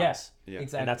someone Yeah, else,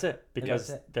 exactly. and that's it because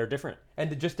that's it. they're different.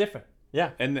 And they're just different. Yeah.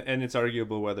 And it's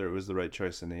arguable whether it was the right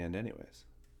choice in the end, anyways.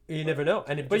 You never know.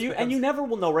 And it But just you becomes- never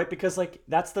will know, right? Because like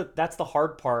that's the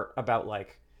hard part about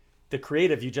like the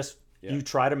creative. You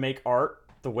try to make art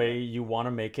the way you want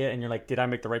to make it, and you're like, did I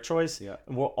make the right choice? Yeah.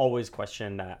 And we'll always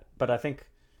question that. But I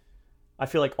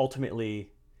feel like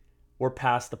ultimately we're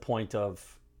past the point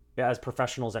of as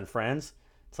professionals and friends.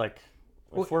 It's like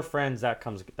if we're friends, that's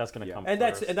gonna come. And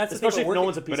that's- first. and that's the thing especially about if no working-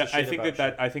 one's a piece But of shit. I think about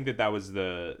that I think that was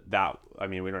that. I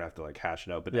mean, we don't have to like hash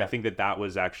it out, but Yeah. I think that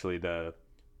was actually the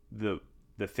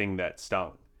thing that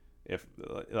stung. If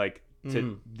like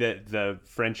the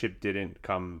friendship didn't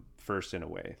come first in a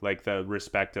way, like the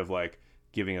respect of like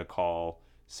giving a call,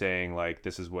 saying like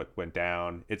this is what went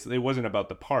down. It wasn't about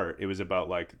the part. It was about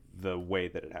like the way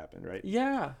that it happened, right?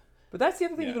 Yeah. But that's the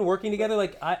other thing. Yeah. Even working together,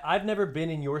 like I've never been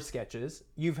in your sketches.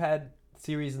 You've had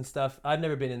series and stuff. I've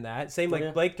never been in that. Same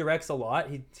like Blake directs a lot.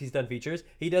 He's done features.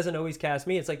 He doesn't always cast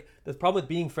me. It's like the problem with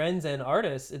being friends and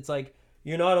artists. It's like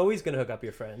you're not always gonna hook up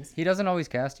your friends. He doesn't always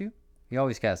cast you. He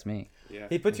always casts me. Yeah.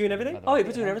 He puts you in everything. Oh, he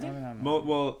puts you in everything.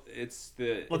 Well, it's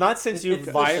the. Well, not since you've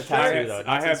it's- lost the it's- tattoo though. I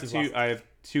Not have since you've two. lost- I have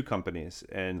two companies,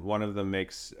 and one of them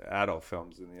makes adult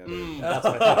films, and the other. That's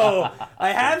what I thought. Oh,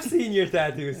 I have seen your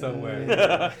tattoo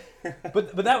somewhere.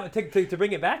 but that to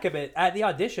bring it back a bit, at the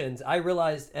auditions, I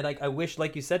realized, and I wish,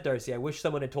 like you said, Darcy, I wish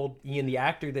someone had told Ian the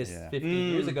actor this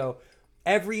 15 years ago.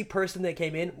 Every person that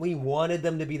came in, we wanted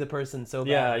them to be the person so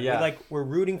bad. Yeah. We're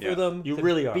rooting for them. You to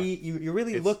really are. You're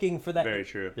really It's looking for that. Very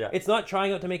true. Yeah. It's not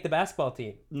trying out to make the basketball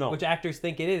team. No. Which actors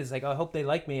think it is. Like, I hope they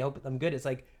like me. I hope I'm good. It's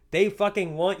like they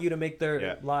fucking want you to make their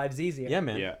Yeah. lives easier. Yeah,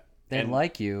 man. Yeah. They And-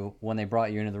 like you when they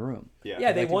brought you into the room. Yeah,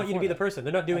 they like you want you to before be the that. person.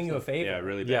 They're not doing you a favor. Yeah,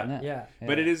 really Yeah. bad. Yeah.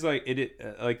 But it is like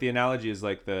like the analogy is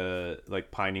like the like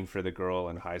pining for the girl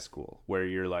in high school, where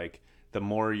you're like the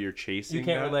more you're chasing. You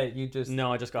can't that- relate. You just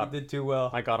No, I just got. you did too well.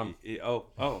 I got him.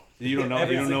 Oh, you don't know.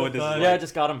 Every You don't know what single this is. time. Yeah, I Like.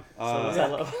 just got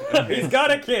him. He's got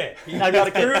a kid. I got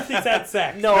a kid. Proof he's had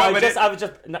sex. No, but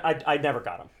I never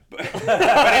got him.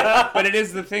 But it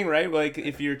is the thing, right? Like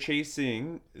if you're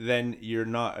chasing, then you're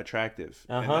not attractive.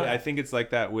 And Uh-huh. I think it's like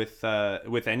that with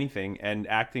anything, and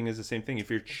acting is the same thing. If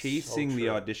you're chasing the true.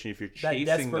 audition, if you're That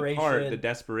chasing the part, desperation. the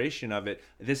desperation of it,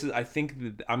 I think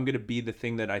that I'm gonna be the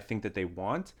thing that I think that they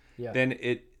want. Yeah. Then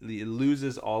it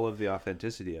loses all of the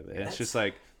authenticity of it. It's just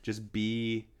like just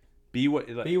be what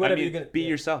Be whatever you're gonna- be yeah.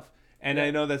 yourself. And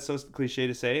I know that's so cliche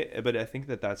to say, but I think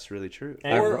that that's really true.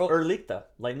 Or Lita,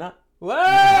 lighten up. Whoa!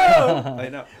 I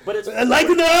know. But it's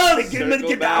Lighten up!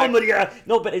 Circle back.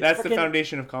 No, but it's That's the frickin-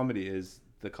 foundation of comedy is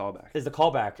the callback. is the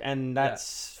callback, and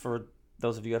that's for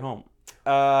those of you at home.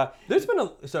 There's been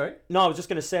a sorry. No, I was just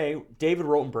gonna say David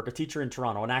Rotenberg, a teacher in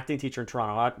Toronto, an acting teacher in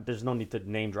Toronto. There's no need to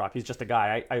name drop. He's just a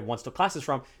guy I once took classes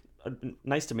from.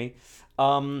 Nice to me.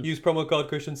 Use promo code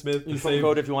Christian Smith. Use promo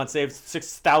code if you want. Save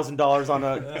 $6,000 on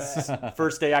a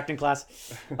first day acting class.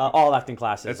 All acting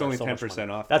classes. That's are only so much 10%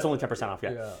 money. off. That's only 10% off.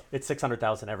 Yeah, Yeah. it's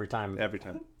 600,000 every time. Every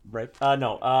time. Right?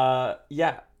 No.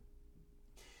 Yeah.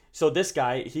 So this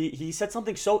guy, he said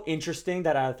something so interesting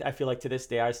that I feel like to this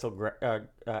day I still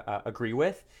agree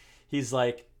with. He's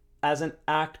like, as an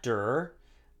actor,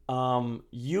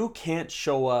 you can't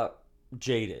show up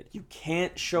jaded. You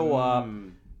can't show up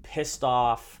pissed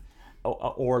off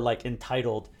or like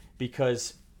entitled,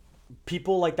 because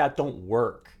people like that don't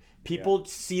work. People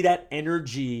see that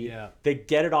energy, Yeah. they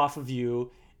get it off of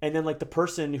you. And then like the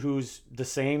person who's the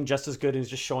same, just as good, and is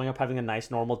just showing up having a nice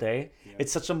normal day,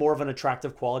 it's such a more of an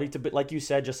attractive quality to be, like you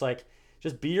said, just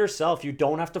be yourself. You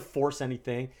don't have to force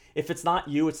anything. If it's not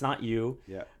you, it's not you.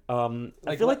 Yeah.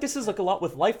 I feel like this is like a lot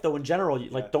with life though in general.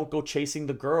 Like don't go chasing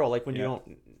the girl. Like when you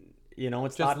don't,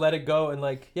 it's Just not. let it go and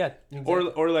like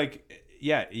Or like,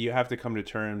 yeah, you have to come to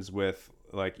terms with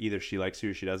like either she likes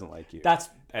you or she doesn't like you. That's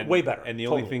way better. And the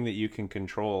only thing that you can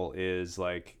control is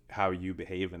like how you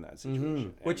behave in that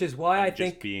situation. Which is why I just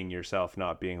think being yourself,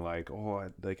 not being like,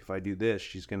 like if I do this,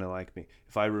 she's gonna like me.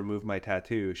 If I remove my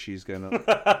tattoo, she's gonna.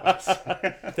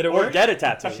 did it or work? get a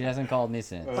tattoo. She hasn't called me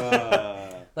since.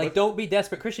 Like, don't be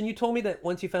desperate, Christian. You told me that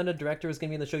once you found a director was gonna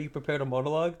be in the show, you prepared a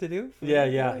monologue to do.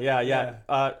 Yeah.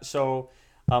 So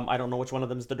I don't know which one of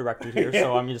them is the director here,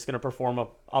 so I'm just gonna perform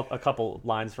a couple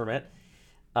lines from it.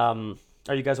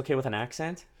 Are you guys okay with an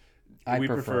accent? I We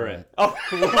prefer prefer it. it. Oh,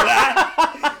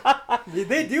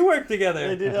 They do work together.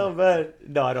 I do know, but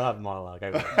no, I don't have a monologue.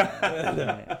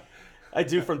 I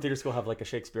do from theater school have like a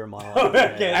Shakespeare monologue.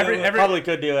 Okay. Probably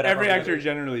could do it. Every actor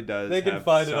generally does. They can have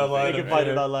find it something. online. You can find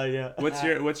it online. Yeah.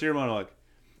 What's your monologue?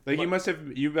 Like you must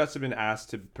have been asked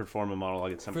to perform a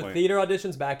monologue at some For point. theater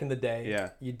auditions back in the day, Yeah.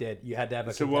 you did. You had to have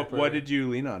a. So what contemporary. did you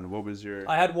lean on? What was your?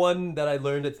 I had one that I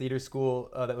learned at theater school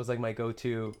that was like my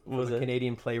go-to. What was a it?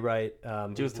 Canadian playwright.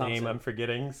 Whose name Thompson. I'm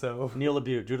forgetting. So Neil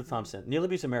LaBute, Judith Thompson. Neil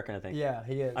LaBute's American, I think. yeah,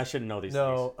 he is. I shouldn't know these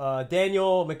No,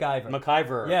 Daniel McIver. things.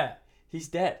 McIver. Yeah. He's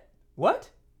dead. What?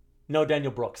 No,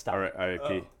 Daniel Brooks. Stop. All right,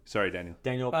 R.I.P. Sorry, Daniel.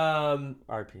 Daniel Um,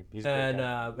 RP. He's a great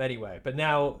guy. anyway, but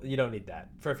now you don't need that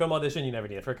for a film audition. You never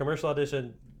need it for a commercial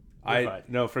audition. You're fine.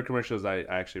 No, for commercials I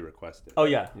actually requested. Oh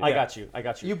yeah, I Yeah. got you.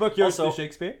 You book yours Also, to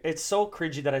Shakespeare. It's so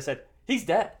cringy that I said he's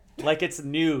dead. Like it's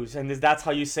news, and that's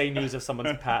how you say news if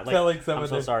someone's passed. Like, Telling I'm someone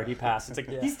so they- sorry, he passed. It's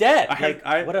like he's dead. I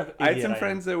had, What a I had idiot some am.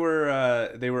 friends that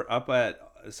were they were up at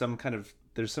some kind of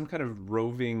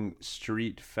roving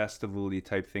street festival-y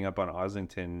type thing up on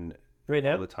Oslington Right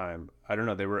all now. the time. I don't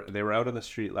know. They were out on the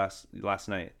street last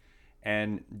night,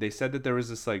 and they said that there was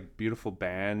this like beautiful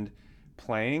band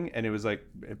playing, and it was like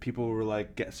people were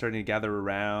like starting to gather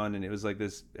around, and it was like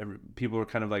this. People were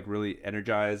kind of like really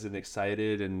energized and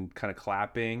excited and kind of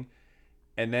clapping,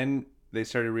 and then they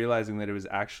started realizing that it was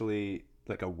actually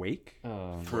like a wake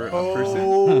for a person.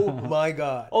 Oh my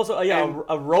god! Also,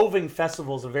 a roving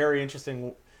festival is a very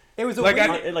interesting. It was a Like,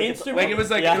 weird like, instrument. Like it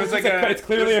was like Yeah. it was like a. it's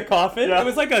clearly a coffin. Yeah. It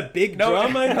was like a big No,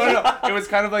 drum. I think. no. It was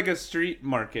kind of like a street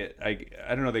market. I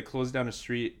don't know. They closed down a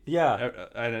street. Yeah.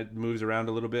 And it moves around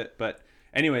a little bit. But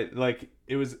anyway, like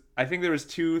it was. I think there was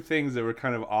two things that were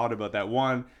kind of odd about that.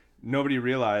 One, nobody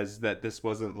realized that this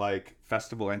wasn't like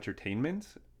festival entertainment,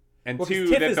 and Well, 'cause two,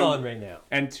 TIFF that is on right now.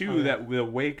 and two, that the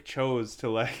wake chose to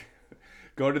like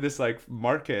go to this like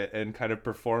market and kind of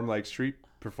perform like street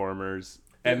performers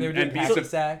and They were doing be hacky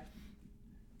sack.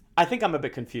 I think I'm a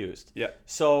bit confused. yeah.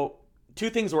 So two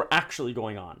things were actually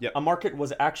going on. Yep. A market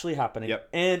was actually happening, Yep.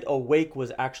 and a wake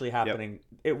was actually happening.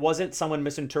 It wasn't someone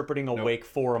misinterpreting a wake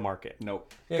for a market.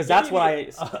 Nope. Because that's what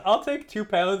I. I'll take 2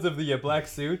 pounds of the black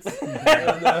suits.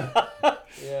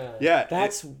 Yeah. Yeah.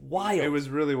 That's wild. It was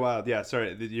really wild. Yeah,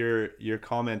 sorry. Your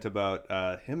comment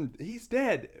about him, he's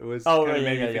dead. It was Oh, kind of yeah,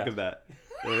 made yeah, me think yeah. of that.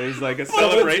 It's like a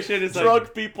celebration. It's drug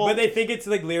like people. But they think it's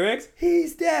like lyrics.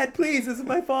 He's dead. Please, this is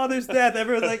my father's death.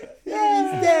 Everyone's like, he's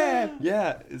dead.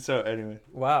 yeah. So anyway,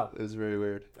 Wow, it was very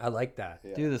weird. I like that.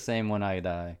 Do the same when I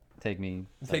die. Take me.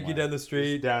 Take you somewhere. down the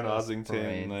street. Down Ossington,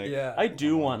 parade. like Yeah. I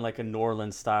do want like a New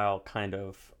Orleans style kind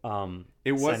of.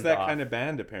 it was send that off. kind of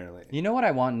band apparently. You know what I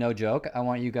want? No joke. I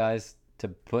want you guys to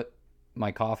put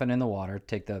my coffin in the water,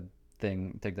 take the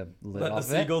lid Let the off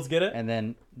seagulls get it. and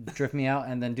then drift me out,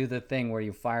 and then do the thing where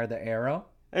you fire the arrow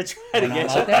I try to when I'm get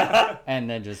out you. there, and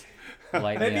then just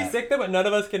light That'd me be up. sick though, but none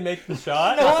of us can make the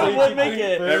shot. No one So you would keep make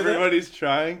going it. further. Everybody's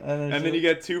trying, then and then you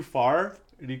get too far,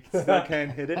 and you still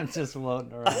can't hit I'm it. just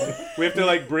floating around. We have to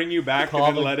like bring you back Call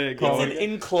and then the- let it call go. It's an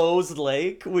enclosed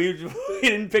lake. We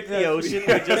didn't pick the ocean.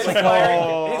 We just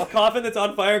like His coffin that's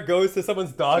on fire goes to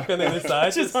someone's dock on the other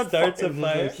side. Just starts a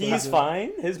fire. He's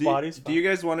fine. His body's Do fine. you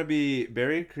guys want to be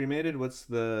buried, cremated?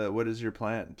 What is your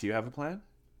plan? Do you have a plan?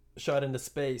 Shot into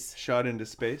space. Shot into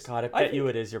space? God, I bet you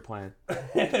it is your plan.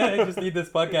 I just need this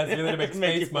podcast really to make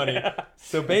Make space you- money.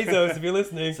 So Bezos, if you're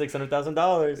listening,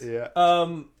 $600,000. Yeah.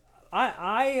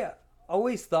 I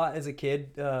always thought as a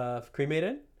kid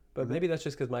cremated, but maybe that's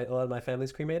just because a lot of my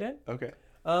family's cremated. Okay.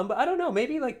 But I don't know.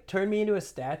 Maybe like turn me into a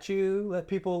statue. Let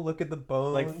people look at the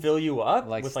bones. Like fill you up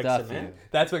Like with like stuff cement. you.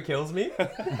 That's what kills me,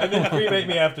 and then cremate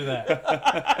me after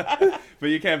that. But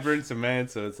you can't burn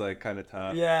cement, so it's like kind of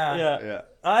tough. Yeah. Yeah. Yeah.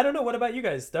 I don't know. What about you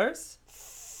guys, Stars?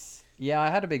 Yeah,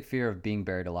 I had a big fear of being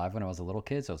buried alive when I was a little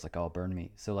kid, so I was like, "Oh, burn me."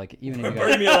 So like, even if you Burn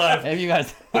guys, me alive. if you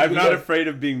guys, I'm not afraid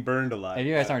of being burned alive. if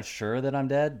you guys aren't sure that I'm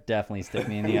dead, definitely stick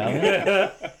me in the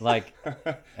oven. Like,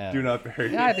 Do not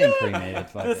bury yeah, I me. think cremated.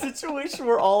 Fuck The it. situation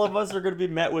where all of us are going to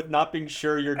be met with not being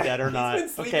sure you're dead or not. Been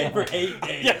sleeping for 8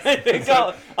 days. Yeah, I think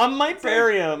I might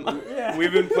bury him. Yeah.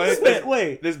 We've been playing.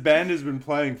 Wait. This band has been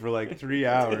playing for like 3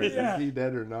 hours. Yeah. Is he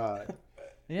dead or not?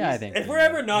 Yeah, I think. If we're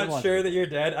ever we not want sure to. that you're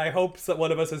dead, I hope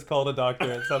one of us has called a doctor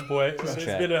at some point. There's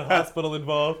check. been a hospital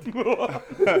involved.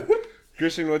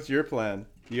 Christian, what's your plan?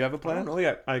 Do you have a I plan? don't know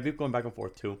yet. I keep going back and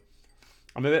forth too.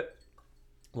 I'm a bit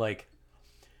like,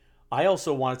 I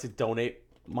also wanted to donate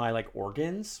my like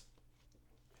organs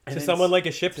To then someone like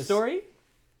a ship story?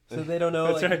 So they don't know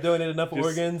That's like right. you donate enough Just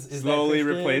organs. Is slowly that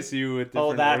Christian? replace you with different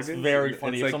Oh, that's organs? very It's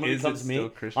funny. like, If someone is comes it to me, still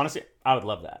Christian? honestly, I would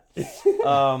love that.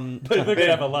 They're gonna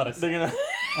have a lot of. They're gonna.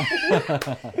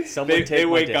 Someone They take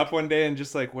my wake dick. up one day and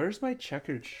just like, where's my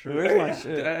checkered shirt? Where's my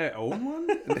shirt? Did I own one?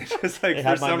 And they just like They for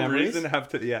have my some memories? reason have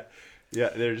to yeah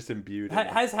they're just imbued. in it.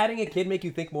 Has having a kid make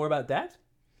you think more about death?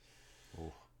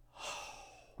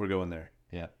 We're going there.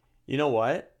 Yeah. You know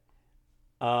what?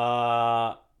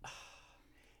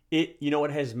 You know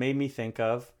what has made me think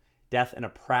of death in a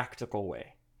practical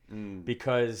way,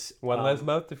 because One less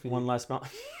mouth to feed. one less mouth.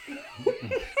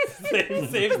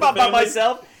 Saves Not by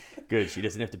myself. Good, she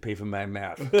doesn't have to pay for my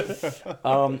mouth.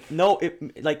 No, if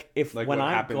Like when what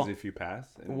I happens if you pass?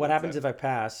 And what what's happens that? if I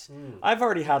pass? I've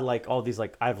already had like all these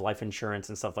like I have life insurance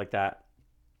and stuff like that.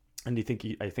 And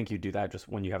I think you do that just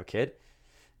when you have a kid.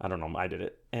 I don't know. I did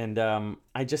it, and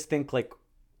I just think like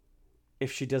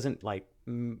if she doesn't like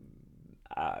end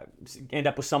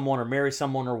up with someone or marry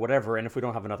someone or whatever, and if we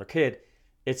don't have another kid,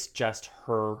 it's just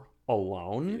her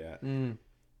alone. Yeah.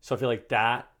 So I feel like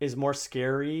that is more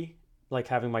scary. Like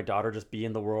having my daughter just be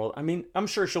in the world. I mean, I'm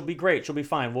sure she'll be great. She'll be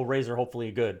fine. We'll raise her hopefully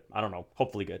good. I don't know.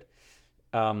 Hopefully good.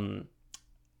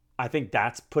 I think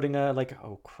that's putting a like,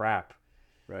 oh crap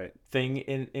Right. thing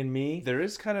in me. There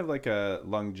is kind of like a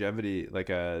longevity, like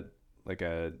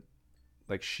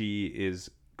she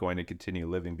is going to continue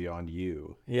living beyond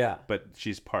you, Yeah. but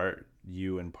she's part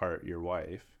you and part your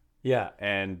wife. Yeah.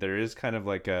 And there is kind of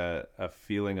like a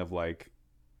feeling of like,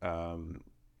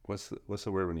 what's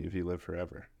the word if you live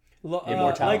forever?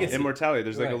 Immortality. Legacy. Immortality.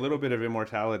 There's like a Right. little bit of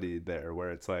immortality there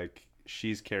where it's like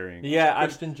she's carrying. Yeah.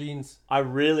 Christian genes. I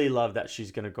really love that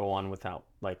she's going to go on without,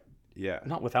 like, Yeah.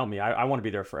 not without me. I want to be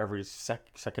there for every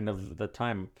second of the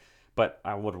time, but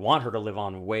I would want her to live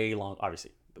on way long,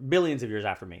 obviously, billions of years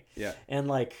after me. Yeah. And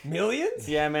like, Millions?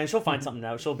 yeah, man, she'll find something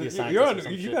out. She'll be a scientist. You're or on,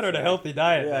 some you shit. got her on a healthy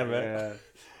diet. Yeah, man.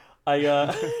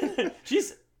 man.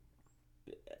 She's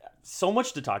so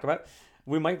much to talk about.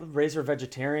 We might raise her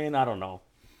vegetarian. I don't know.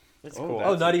 It's Oh, cool.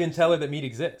 that's- Oh, not even tell her that meat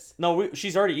exists. No,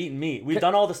 she's already eaten meat. We've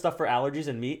done all the stuff for allergies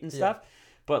and meat and stuff,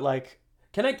 but like,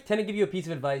 Can I give you a piece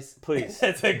of advice? please.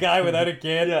 It's a guy without a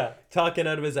kid Yeah. talking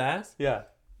out of his ass. Yeah.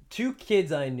 2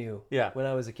 kids I knew Yeah. when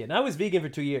I was a kid. And I was vegan for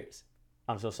 2 years.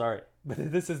 I'm so sorry.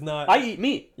 But this is not... I eat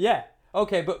meat. Yeah.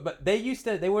 Okay, but they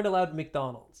weren't allowed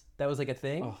McDonald's. That was like a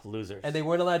thing. Oh, losers. And they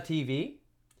weren't allowed TV.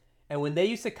 And when they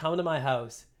used to come to my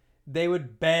house, they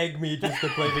would beg me just to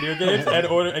play video games and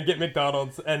order and get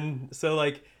McDonald's. And so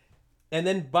like, and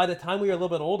then by the time we were a little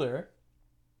bit older,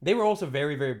 they were also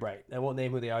very, very bright. I won't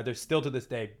name who they are. They're still to this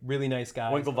day really nice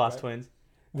guys. Winklevoss Right? twins.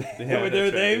 that's They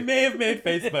right. may have made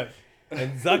Facebook.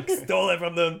 And Zuck stole it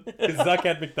from them because Zuck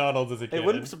had McDonald's as a kid. It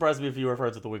wouldn't surprise me if you were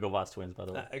friends with the Winklevoss twins, by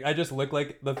the way. I just look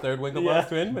like the third Winklevoss Yeah.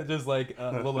 twin, but just like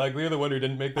a little uglier, the one who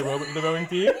didn't make the rowing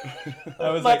team. I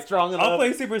was Not like, strong I'll enough.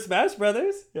 play Super Smash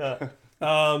Brothers. Yeah.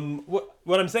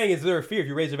 What I'm saying is, there a fear if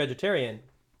you raise a vegetarian,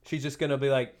 she's just gonna be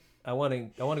like, I want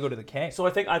to go to the K. So I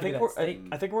think Give me that we're steak.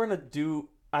 I think we're gonna do.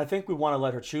 I think we want to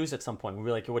let her choose at some point. We'll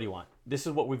be like, what do you want? This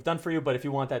is what we've done for you, but if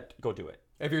you want that, go do it.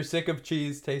 If you're sick of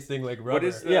cheese tasting like rubber, What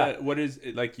is the, Yeah. what is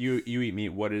like you eat meat?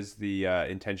 What is the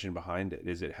intention behind it?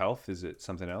 Is it health? Is it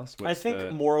something else? I What's think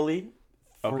the- morally,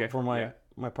 Okay, for my yeah.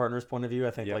 my partner's point of view,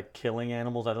 I think Yeah. like killing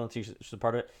animals, I don't think she's a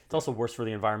part of it. It's also worse for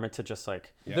the environment to just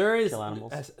like. there is, Kill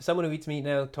animals. as someone who eats meat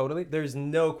now, totally. There's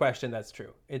no question that's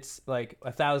true. It's like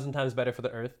 1,000 times better for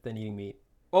the earth than eating meat.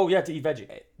 Oh yeah, to eat veggie.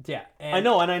 Yeah, and, I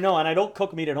know, and I don't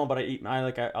cook meat at home, but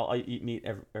I'll eat meat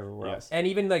everywhere Yeah. else. And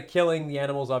even like killing the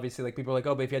animals, obviously, like people are like,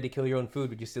 oh, but if you had to kill your own food,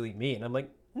 would you still eat meat? And I'm like,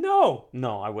 no.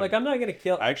 No, I Like wouldn't. I'm not gonna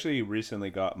kill. I actually recently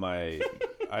got my.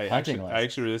 I Hunting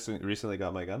actually recently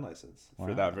got my gun license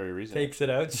for that very reason. Takes it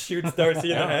out, shoots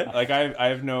Darcy in the head. Like I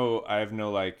have no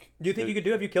like. Do you think you could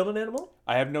do? Have you killed an animal?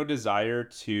 I have no desire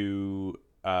to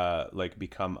like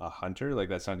become a hunter. Like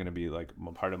that's not going to be like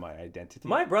part of my identity.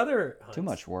 My brother hunts. Too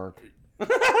much work.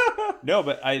 No,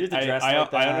 but I have to dress I,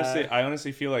 like that. I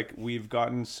honestly feel like we've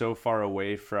gotten so far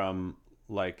away from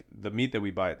like the meat that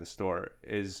we buy at the store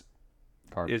is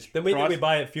Garbage. The meat that we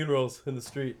buy at funerals in the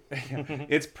street.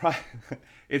 it's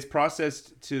it's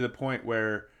processed to the point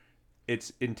where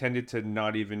it's intended to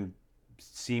not even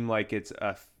seem like it's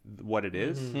what it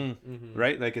is,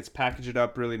 right? Like it's packaged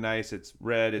up really nice. It's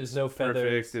red. It's no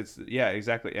feathers. perfect. It's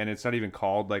exactly, and it's not even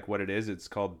called like what it is. It's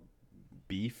called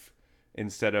beef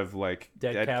instead of like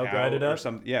Dead cow grinded or up?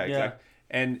 something. Yeah, exactly.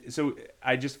 And so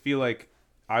I just feel like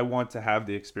I want to have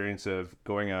the experience of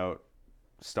going out,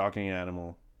 stalking an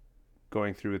animal,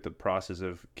 going through the process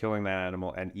of killing that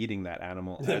animal and eating that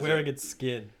animal as Wearing its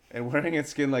skin. and wearing its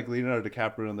skin like Leonardo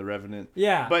DiCaprio in The Revenant.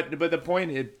 Yeah. But the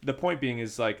point being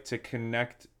is like to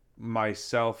connect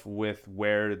myself with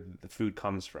where the food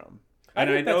comes from. And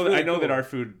I think that's know really I know that cool. our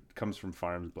food comes from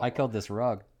farms. Blah, I blah. killed this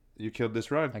rug. You killed this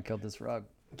rug. I killed this rug.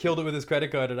 Killed it with his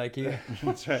credit card at IKEA.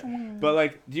 That's right. But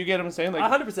like, do you get what I'm saying? Like,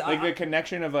 100%. Like the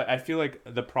connection of like, I feel like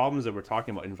the problems that we're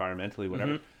talking about environmentally,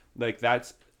 whatever, like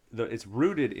that's it's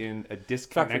rooted in a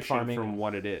disconnection farming. from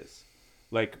what it is.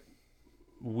 Like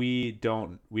we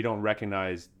don't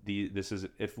recognize this is,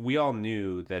 if we all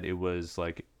knew that it was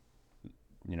like,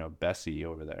 you know, Bessie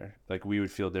over there, like we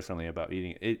would feel differently about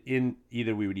eating it. In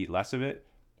either we would eat less of it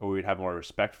or we would have more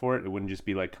respect for it. It wouldn't just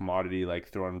be like commodity, like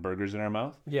throwing burgers in our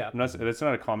mouth. Yeah. That's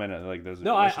not a comment on, like those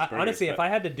No, delicious I burgers, honestly, but- if I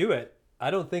had to do it, I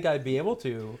don't think I'd be able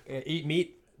to eat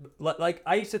meat. Like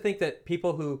I used to think that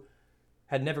people who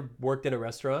had never worked in a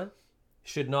restaurant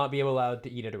should not be allowed to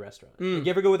eat at a restaurant. Like, you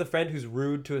ever go with a friend who's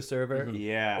rude to a server?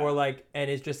 Yeah. Or like, and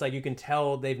it's just like you can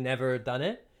tell they've never done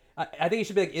it. I think it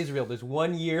should be like Israel. There's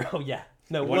 1 year. Oh yeah,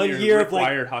 no, one year of like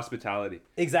required hospitality.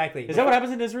 exactly. Is that what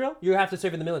happens in Israel? You have to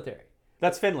serve in the military.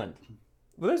 That's Finland.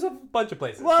 Well, there's a bunch of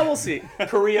places. Well, we'll see.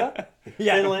 Korea,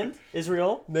 Yeah. Finland,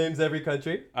 Israel, Names every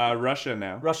country. Russia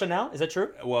now. Russia now. Is that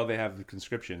true? Well, they have the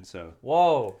conscription, so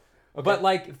Whoa. Okay. But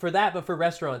like but for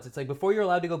restaurants, it's like before you're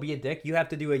allowed to go be a dick, you have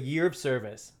to do a year of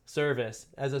service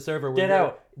as a server. Where Get you're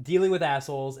out. dealing with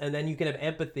assholes, and then you can have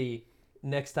empathy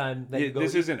next time that you go.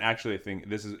 This isn't actually a thing.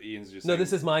 This is Ian's just. No, saying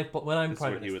this is my when I'm this is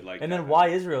prime what he minister. would like. And to then have. why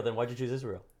Israel? Then why'd you choose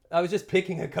Israel? I was just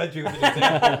picking a country with an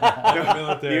example of the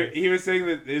military. He was saying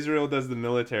that Israel does the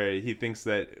military. He thinks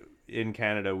that in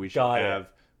Canada we should Got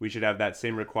it. have that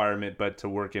same requirement, but to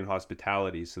work in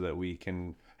hospitality so that we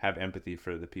can have empathy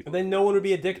for the people. And then no one would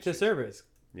be a dick to servers.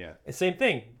 Yeah. The same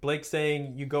thing. Blake's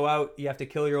saying you go out, you have to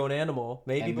kill your own animal,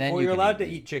 maybe And then before you you're can allowed to eat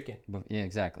meat. eat chicken. Yeah,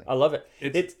 exactly. I love it.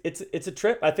 It's- It's a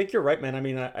trip. I think you're right, man. I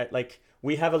mean, I like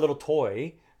we have a little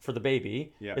toy for the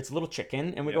baby. Yeah. It's a little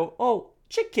chicken, and we Yeah. go, oh,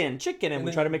 chicken, and we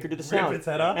then try to make her do the rip sound. its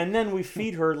head off? And then we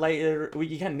feed her later.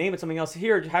 You can't name it something else.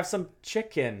 Here, have some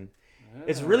chicken.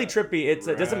 It's really trippy. It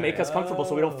doesn't make us comfortable,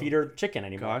 so we don't feed her chicken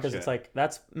anymore because it's Gotcha. like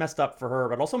that's messed up for her,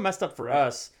 but also messed up for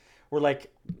us. We're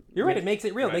like, You're right. It makes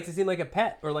it real. It Right. makes it seem like a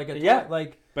pet or like a toy. Yeah.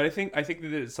 Like But I think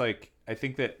that it's like I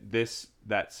think that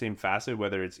that same facet,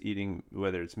 whether it's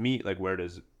meat, like where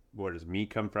does meat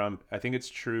come from? I think it's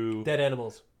true. dead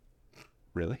animals.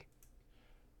 Really?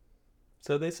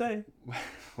 So they say.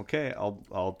 Okay,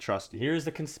 I'll trust you. here's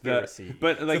the conspiracy.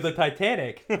 But So like the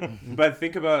Titanic. but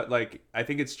think about like I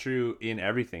think it's true in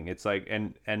everything. It's like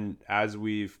and as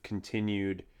we've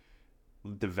continued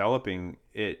developing,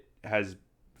 it has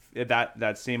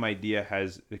that same idea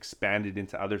has expanded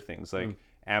into other things. Like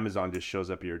Amazon just shows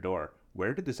up at your door.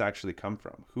 Where did this actually come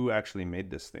from? Who actually made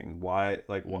this thing? Why?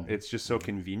 Like, it's just so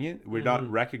convenient. We're not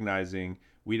recognizing.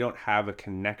 We don't have a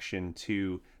connection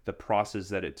to the process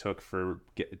that it took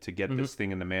to get this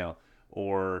thing in the mail,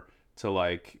 or to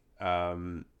like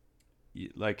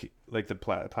the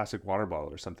plastic water bottle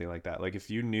or something like that. Like if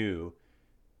you knew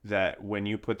that when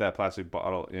you put that plastic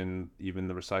bottle in even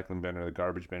the recycling bin or the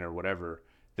garbage bin or whatever,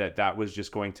 that was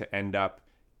just going to end up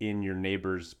in your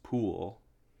neighbor's pool,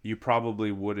 you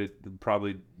probably would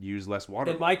use less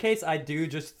water. In my case, I do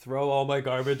just throw all my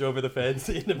garbage over the fence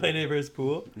into my neighbor's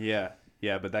pool.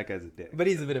 Yeah, but that guy's a dick. But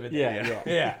he's a bit of a dick. yeah.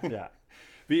 Yeah. Yeah.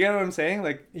 But you know what I'm saying?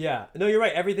 Like Yeah. No, you're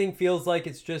right. Everything feels like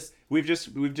it's just we've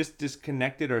just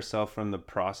disconnected ourselves from the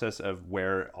process of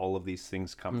where all of these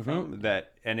things come from.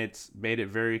 And it's made it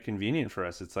very convenient for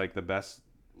us. It's like the best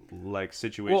like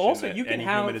situation also, that you can any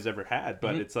have- human has ever had.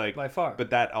 But it's like by far.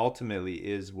 But that ultimately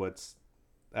is what's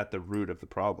at the root of the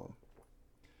problem.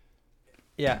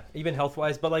 yeah, even health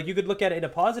wise. But like you could look at it in a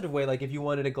positive way. Like if you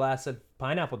wanted a glass of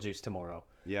pineapple juice tomorrow.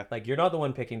 Yeah. Like you're not the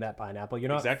one picking that pineapple. You're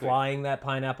not Exactly. flying that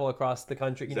pineapple across the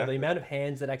country. You know, Exactly. the amount of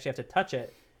hands that actually have to touch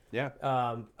it Yeah.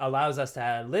 allows us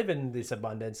to live in this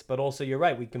abundance. But also, you're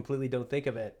right. We completely don't think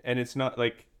of it. And it's not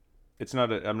like it's not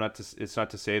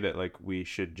to say that like we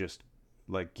should just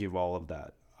like give all of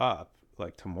that up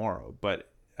like tomorrow, but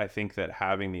I think that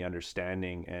having the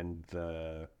understanding and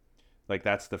the like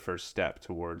that's the first step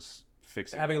towards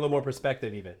fixing Having a little more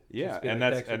perspective, even. yeah. Just be And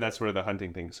like, that's where the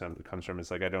hunting thing comes from. It's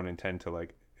like I don't intend to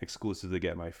like exclusively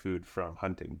get my food from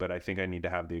hunting, but I think I need to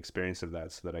have the experience of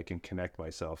that so that I can connect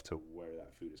myself to where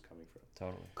that food is coming from.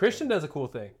 Totally. Christian does a cool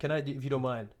thing. Can I, if you don't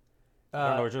mind? I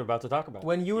don't know what you're about to talk about.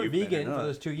 When you were You better vegan for not.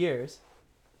 those 2 years,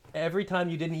 every time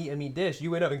you didn't eat a meat dish,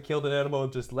 you went out and killed an animal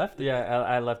and just left it. Yeah,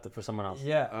 I left it for someone else.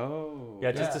 Yeah. Oh.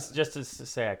 Yeah, just to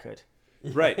say I could.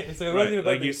 Right. So it wasn't right. even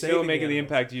about Like the you still saving making the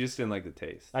animals. impact, you just didn't like the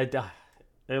taste.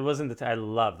 It wasn't I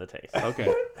love the taste.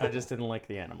 Okay. I just didn't like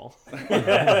the animal.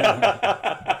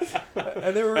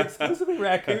 And they were exclusively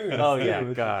raccoons. Oh yeah,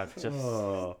 too. God, just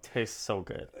Oh. tastes so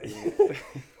good.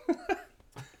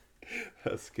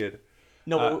 That's good.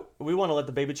 No, but we want to let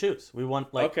the baby choose. We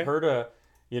want like Okay. her to,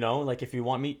 like if you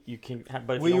want meat, you can.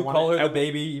 But if Will you you don't call want her it, the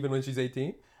baby even when she's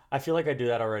 18? I feel like I do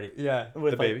that already. Yeah.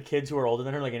 With The like baby? kids who are older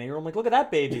than her, like an 8-year-old. I'm like, look at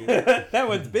that baby. That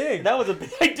one's big. That was a big.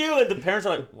 I do, and the parents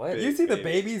are like, what? You see the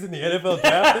babies in the NFL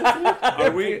draft this year?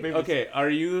 Are we Babies. okay? Are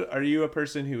you a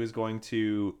person who is going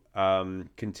to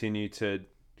continue to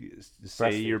say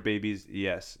Breastfeed. your baby's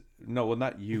yes? No, well,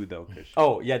 not you though, Christian.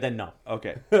 Oh yeah, then no.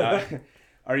 Okay.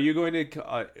 Are you going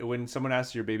to when someone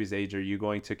asks your baby's age, are you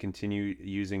going to continue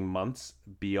using months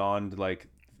beyond like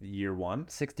year 1?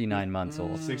 69 months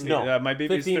old. 16. No. My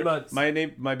baby's 15 months.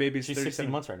 My baby's She's 37.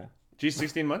 16 months right now. She's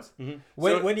 16 months. When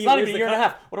So do It's you not where's even a the year and a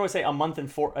cut- half. What do I say? A month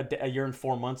and a year and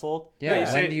 4 months old. Yeah. You When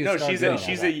say- do you no, start she's doing a that?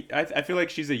 she's a. I feel like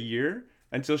she's a year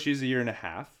until she's a year and a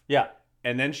half, Yeah.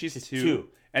 and then she's She's 2. two.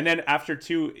 And then after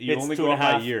 2, you It's only 2 go and a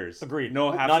up by half. years. Agreed.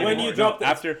 No, half Not anymore. when you No, drop the-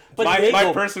 after But my they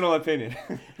go- personal opinion.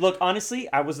 Look,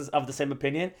 honestly, I was of the same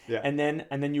opinion. Yeah. And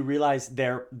then you realize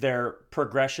their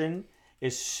progression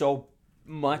is so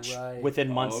much Right. within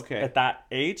months okay. at that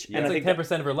age. Yeah. And It's I like think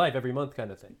 10% of her life every month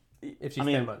kind of thing. If she's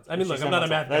 10 months. I mean, if look, she's I'm 10 not a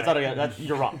months math old. guy. That's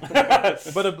you're wrong.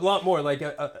 But a lot more. Like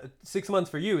 6 months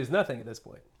for you is nothing at this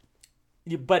point.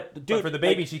 But dude, But for the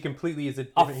baby, like, she completely is a a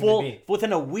different human full being.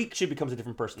 within a week she becomes a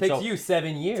different person. Takes So you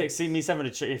 7 years. takes me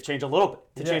 7 to change a little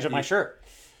bit to change up my shirt.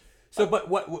 So, but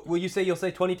what will you say? You'll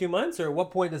say 22 months, or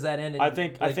what point does that end? I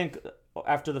think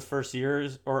after the first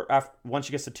years, or after once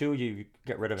she gets to 2, you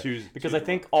get rid of it because I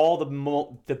think all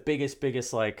the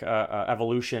biggest like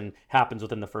evolution happens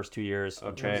within the first 2 years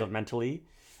in terms of mentally.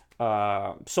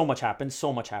 So much happens.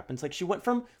 Like she went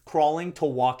from crawling to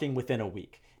walking within a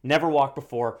week. Never walked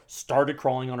before. Started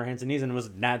crawling on her hands and knees, and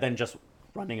was then just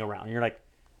running around. And you're like,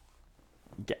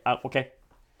 okay.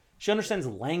 She understands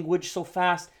language so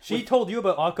fast. she told you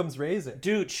about Occam's razor.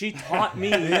 Dude, she taught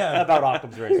me about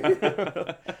Occam's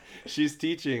razor. She's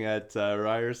teaching at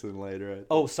Ryerson later.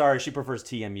 Oh, sorry. She prefers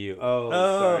TMU. Oh,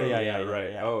 sorry. yeah,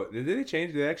 Right. yeah. Oh, did they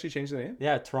change? Did they actually change the name?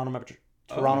 Yeah, Toronto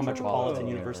Metropolitan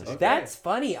University. Okay. That's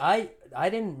funny. I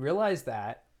didn't realize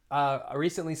that.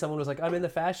 Recently, someone was like, "I'm in the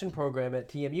fashion program at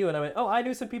TMU," and I went, "Oh, I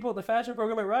knew some people at the fashion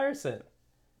program at Ryerson."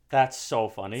 That's so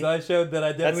funny. So I showed that I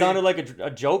That definitely. sounded like a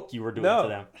joke you were doing No. to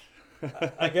them.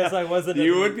 I guess I wasn't.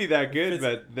 You would be that good,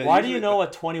 but Why do you know a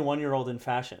 21-year-old in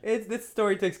fashion? This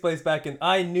story takes place back in.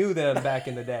 I knew them back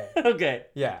in the day. Okay.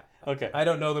 Yeah. Okay. I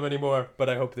don't know them anymore, but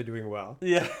I hope they're doing well.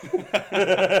 Yeah.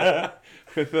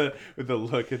 with the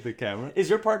look at the camera? Is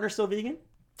your partner still vegan?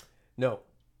 No.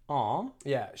 Aw.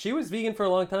 Yeah, she was vegan for a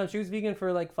long time. She was vegan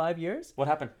for like 5 years. What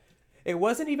happened? It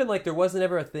wasn't even like there wasn't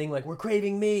ever a thing like we're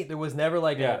craving meat. There was never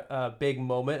like Yeah. a big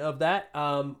moment of that.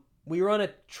 We were on a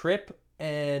trip,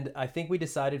 and I think we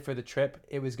decided for the trip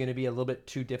it was going to be a little bit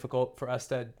too difficult for us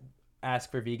to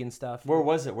ask for vegan stuff. Where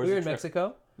was it? Where's We were the in trip?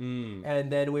 Mexico,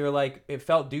 and then we were like, it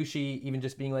felt douchey even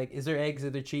just being like, is there eggs?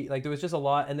 Is there cheese? Like there was just a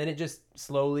lot, and then it just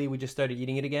slowly we just started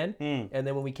eating it again, and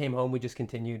then when we came home we just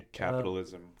continued.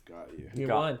 Capitalism got you. You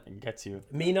won. It gets you.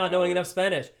 Me not knowing enough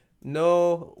Spanish.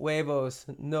 No huevos,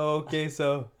 no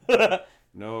queso,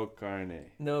 No carne.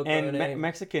 no And carne.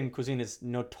 Mexican cuisine is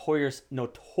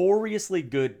notoriously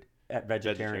good at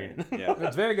vegetarian. Yeah.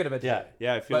 It's very good at vegetarian.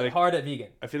 Yeah, I feel But like hard at vegan.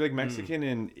 I feel like Mexican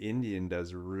and Indian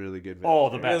does really good. Oh,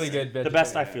 the vegetarian. best. Really good The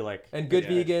best, I vegetarian. feel like. And good Yeah.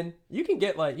 vegan. You can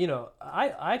get like,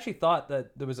 I actually thought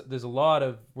that there's a lot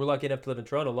of, we're lucky enough to live in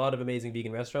Toronto, a lot of amazing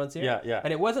vegan restaurants here. Yeah, yeah.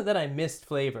 And it wasn't that I missed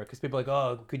flavor because people are like,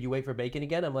 oh, could you wait for bacon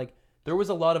again? I'm like, there was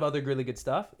a lot of other really good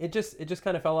stuff. It just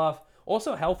kind of fell off.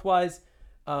 Also health wise,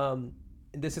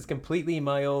 this is completely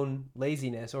my own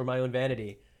laziness or my own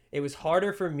vanity. It was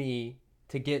harder for me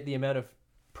to get the amount of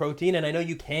protein, and I know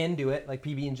you can do it, like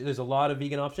PB and there's a lot of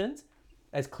vegan options,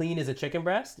 as clean as a chicken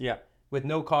breast. Yeah. With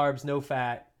no carbs, no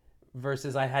fat,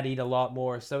 versus I had to eat a lot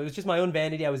more. So it was just my own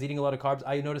vanity. I was eating a lot of carbs.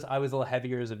 I noticed I was a little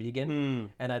heavier as a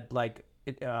vegan, and I'd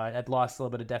lost a little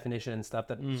bit of definition and stuff.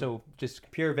 So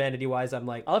just pure vanity wise, I'm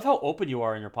like, I love how open you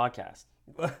are in your podcast.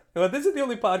 well, this is the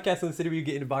only podcast in the city where you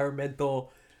get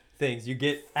environmental things. You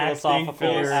get Philosophical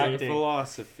acting, acting.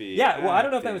 Philosophy. Yeah, well, I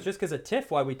don't know if that was acting. just because of TIFF,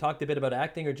 why we talked a bit about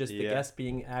acting, or just the Yeah. guests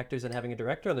being actors and having a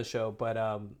director on the show. But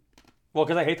Well,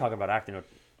 because I hate talking about acting.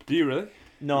 Do you really?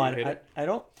 No, You hate it? I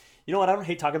don't. You know what? I don't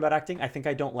hate talking about acting. I think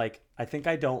I don't like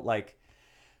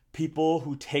people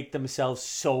who take themselves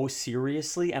so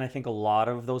seriously, and I think a lot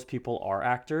of those people are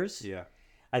actors. Yeah.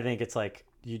 I think it's like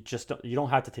you don't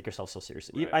have to take yourself so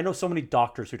seriously. Right. I know so many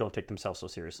doctors who don't take themselves so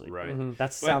seriously. Right.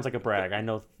 That sounds like a brag. I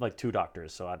know like 2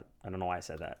 doctors, so I don't know why I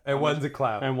said that. and one's a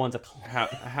clown. And one's a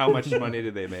How much money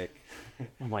did they make?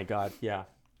 oh my god, yeah.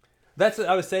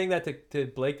 I was saying that to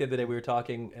Blake the other day. We were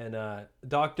talking, and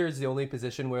doctor's the only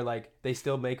position where like they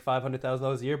still make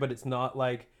 $500,000 a year, but it's not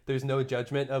like there's no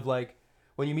judgment of like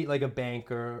when you meet like a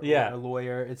banker or Yeah. a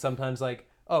lawyer. It's sometimes like,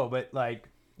 oh, but like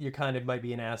you kind of might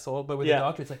be an asshole. But with Yeah. a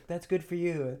doctor, it's like that's good for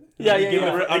you. Yeah, You yeah, give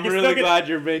yeah. them- I'm you really still get- glad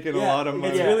you're making a lot of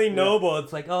money. It's really noble.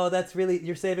 It's like, oh, that's really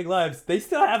you're saving lives. They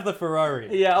still have the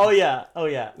Ferrari. Yeah. Oh yeah. Oh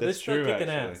yeah. They're That's still true, kicking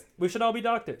actually. ass. We should all be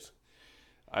doctors.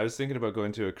 I was thinking about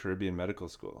going to a Caribbean medical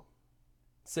school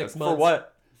 6 For months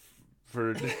what?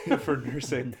 for for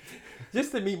nursing.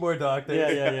 just to meet more doctors. Yeah,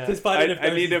 yeah, yeah. Just find out if I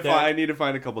need to Darcy's find. dead. I need to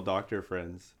find a couple doctor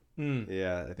friends. Mm.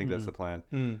 Yeah, I think that's the plan.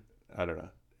 Mm. I don't know.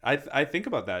 I think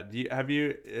about that. Have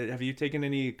you taken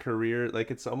any career, like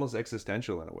it's almost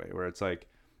existential in a way where it's like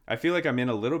I feel like I'm in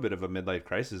a little bit of a midlife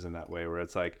crisis in that way where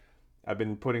it's like I've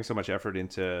been putting so much effort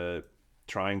into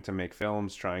trying to make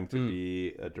films, trying to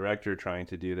be a director, trying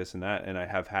to do this and that, and I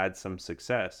have had some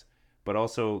success, but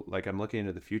also like I'm looking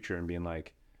into the future and being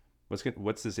like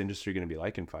what's this industry going to be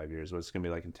like in 5 years? What's it going to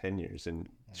be like in 10 years? And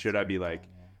should I be like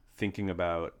thinking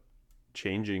about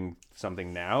changing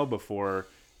something now before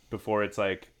it's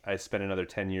like I spend another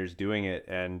 10 years doing it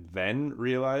and then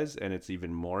realize and it's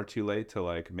even more too late to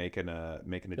like make an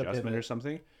adjustment or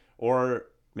something, or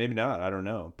maybe not, I don't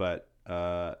know, but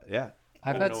yeah,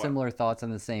 I've had similar thoughts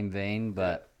in the same vein,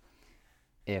 but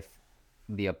if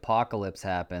the apocalypse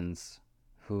happens,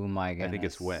 who am I gonna think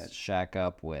it's when. shack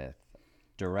up with?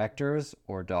 Directors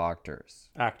or doctors?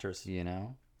 Actors. You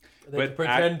know? They But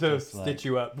pretend to actors, stitch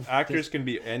you up. Actors can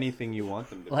be anything you want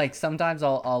them to be. Like sometimes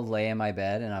I'll lay in my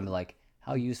bed and I'm like,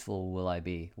 how useful will I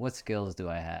be? What skills do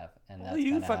I have? And that's Well,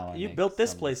 you kinda how I you make built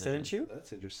this some place, decisions. didn't you? That's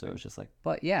So interesting. it's just like,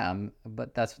 but yeah,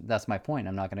 but that's my point.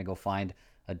 I'm not gonna go find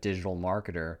a digital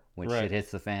marketer when Right. shit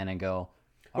hits the fan and go,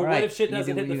 But all right, what if shit you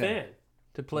doesn't do hit what the you gotta-" fan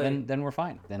to play? Then we're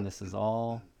fine. Then this is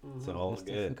all It's all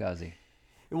good. Fugazi.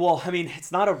 Well, I mean,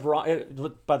 it's not a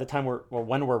by the time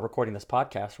when we're recording this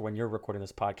podcast, or when you're recording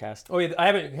this podcast. Oh yeah, I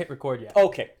haven't hit record yet.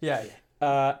 Okay. Yeah,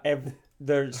 yeah.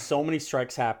 There's so many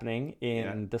strikes happening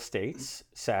in the States,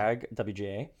 SAG,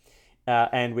 WGA,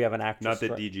 and we have an actor. Not the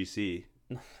DGC,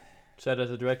 Shout out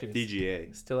to the director.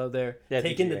 DGA. Still out there Yeah,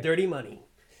 taking the DGA. dirty money.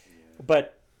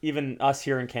 But even us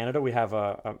here in Canada, we have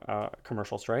a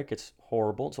commercial strike. It's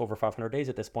horrible. It's over 500 days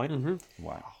at this point. Mm-hmm.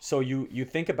 Wow. So you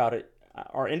think about it,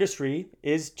 our industry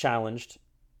is challenged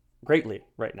greatly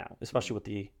right now, especially with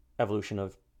the evolution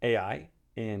of AI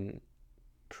in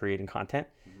creating content.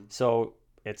 So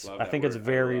I think it's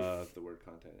very. I love the word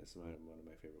content. It's one of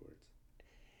my favorite words.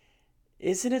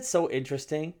 Isn't it so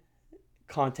interesting?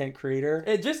 Content creator.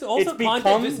 It just also It's content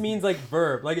become- just means like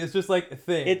verb. Like it's just like a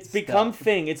thing. It's become stuff.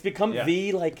 thing. It's become Yeah.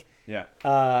 the like. Yeah.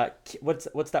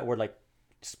 What's that word, like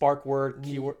spark word,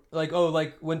 keyword? like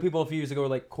when people a few years ago were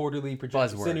like quarterly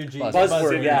projection Buzzword. synergy.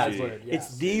 Buzzword, yeah. Buzzword, yeah.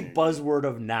 It's the buzzword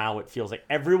of now. It feels like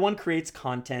everyone creates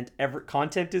content.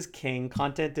 Content is king.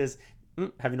 Content is.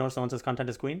 Have you noticed someone says content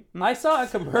is queen? I saw a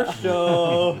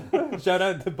commercial. Shout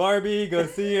out to Barbie. Go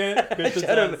see it. Christian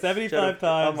Shout saw out- it 75 shout out-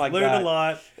 times. oh my Learned God. a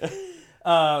lot.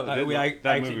 That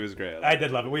Actually, movie was great. I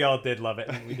did love it. We all did love it.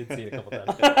 We did see it a couple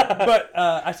times. But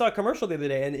I saw a commercial the other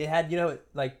day, and it had,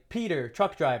 like Peter,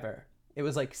 truck driver. It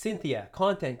was like Cynthia,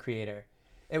 content creator.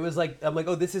 It was like, I'm like,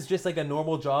 oh, this is just like a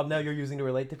normal job now you're using to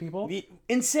relate to people.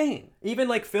 Insane. Even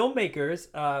like filmmakers,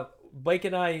 Blake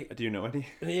and I, Do you know any?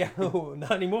 yeah,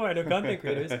 not anymore. I know content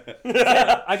creators.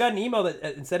 I got an email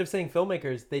that instead of saying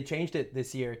filmmakers, they changed it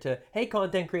this year to, hey,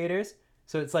 content creators.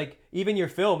 So it's like, even your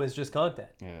film is just content.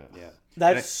 Yeah.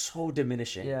 That's so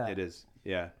diminishing. Yeah. It is.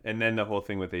 Yeah. And then the whole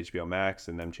thing with HBO Max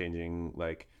and them changing,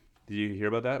 like, did you hear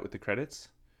about that with the credits?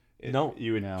 No.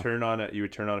 You would No. turn on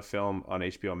a film on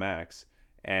HBO Max,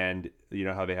 and you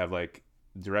know how they have like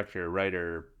director,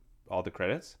 writer, all the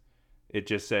credits. It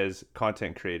just says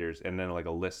content creators, and then like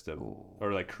a list of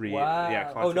or like create. Wow. Yeah.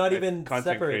 Oh, Content, not even content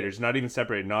separated. creators, not even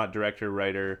separated, not director,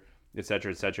 writer,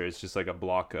 etc., etc. It's just like a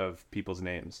block of people's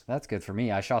names. That's good for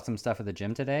me. I shot some stuff at the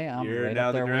gym today. I'm You're right now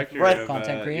up the there director with of,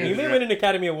 content you're creators. You the may win an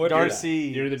Academy Award. for that. Darcy,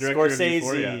 You're the director of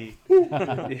Scorsese.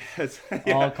 Yes.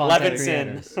 All content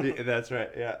Levinson. creators. Yeah, that's right.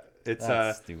 Yeah. It's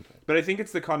That's stupid. but I think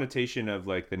it's the connotation of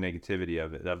like the negativity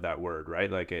of that word, right?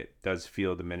 Like it does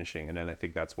feel diminishing, and then I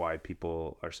think that's why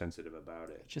people are sensitive about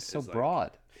it. Just so It's like-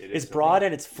 broad. it It's is so broad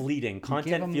and it's fleeting. them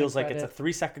Content the feels like it's a credit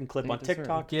 3-second clip they on deserve.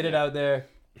 TikTok, Get it out there.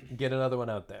 Get another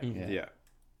one out there. Yeah.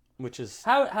 which is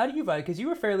How do you find? Because you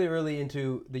were fairly early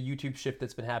into the YouTube shift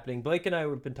that's been happening. Blake and I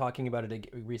have been talking about it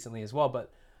recently as well.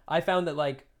 But I found that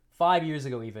like 5 years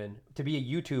ago, even to be a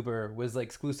YouTuber was like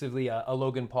exclusively a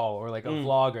Logan Paul or like a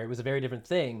vlogger. It was a very different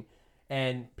thing.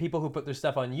 And people who put their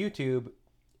stuff on YouTube,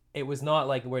 it was not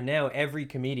like where now every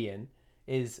comedian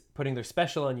is putting their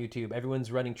special on YouTube.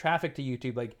 Everyone's running traffic to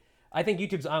YouTube. Like I think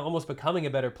YouTube's almost becoming a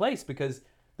better place because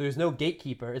there's no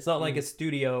gatekeeper. It's not like a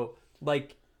studio,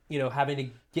 like, having to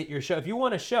get your show. If you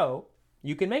want a show,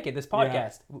 you can make it. This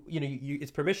podcast,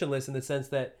 it's permissionless in the sense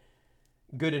that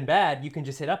good and bad, you can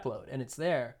just hit upload and it's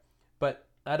there. But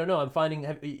I don't know. I'm finding,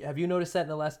 have you noticed that in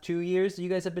the last 2 years you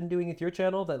guys have been doing with your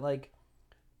channel that like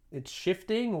it's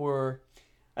shifting or?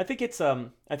 I think it's I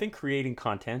think creating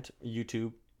content,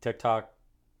 YouTube, TikTok,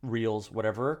 Reels,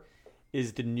 whatever,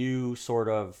 is the new sort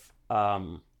of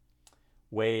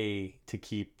way to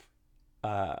keep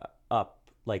up.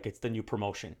 Like it's the new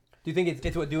promotion. Do you think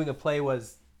it's what doing a play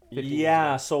was 15 years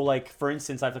Yeah. ago? So like for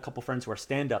instance, I have a couple friends who are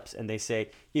stand-ups, and they say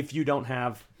if you don't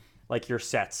have like your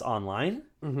sets online,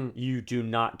 you do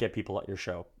not get people at your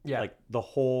show. Yeah. Like the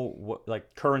whole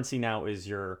like currency now is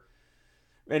your.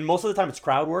 And most of the time it's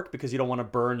crowd work because you don't want to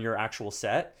burn your actual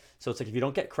set. So it's like if you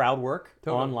don't get crowd work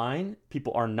online,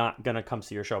 people are not going to come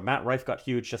see your show. Matt Rife got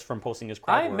huge just from posting his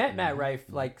crowd I work. met Matt Rife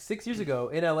like 6 years ago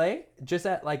in LA, just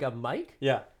at like a mic.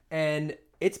 Yeah. And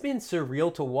it's been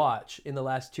surreal to watch in the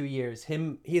last 2 years.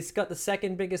 He's got the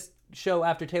second biggest show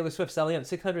after Taylor Swift, selling out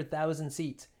 600,000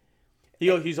 seats.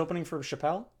 He's opening for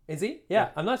Chappelle? Is he? Yeah,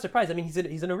 I'm not surprised. I mean, he's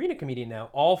an arena comedian now,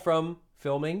 all from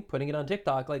filming, putting it on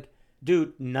TikTok. Like,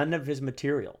 dude, none of his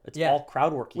material. It's Yeah. all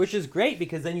crowd work. Which is great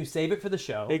because then you save it for the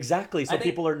show. exactly. So I think-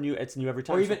 people are new. It's new every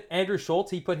time. Or even Andrew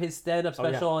Schultz, he put his stand-up Oh, yeah.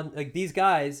 special on. Like these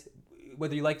guys,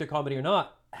 whether you like their comedy or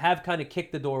not, have kind of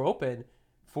kicked the door open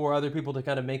for other people to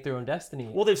kind of make their own destiny.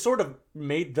 Well, they've sort of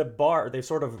made the bar. They've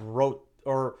sort of wrote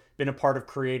or been a part of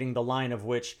creating the line of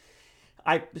which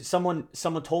someone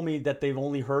told me that they've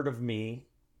only heard of me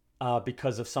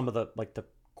because of some of the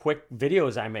quick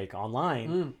videos I make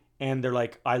online, and they're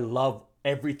like, I love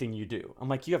everything you do. I'm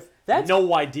like, you have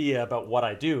no idea about what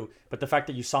I do, but the fact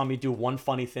that you saw me do one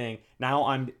funny thing, now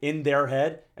I'm in their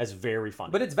head as very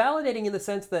funny. But it's validating in the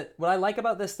sense that what I like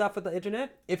about this stuff with the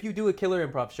internet, if you do a killer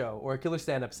improv show or a killer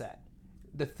stand-up set,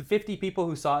 the 50 people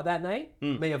who saw it that night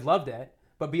may have loved it,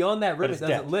 but beyond that room, it it's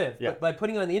doesn't dead. live. Yeah. But by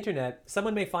putting it on the internet,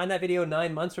 someone may find that video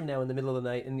 9 months from now in the middle of the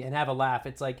night and have a laugh.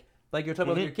 It's like you're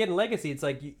talking about your kid and legacy. It's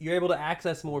like you're able to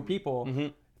access more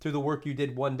people through the work you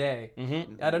did one day.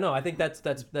 I don't know. I think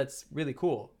that's really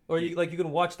cool. Or you can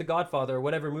watch The Godfather or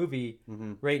whatever movie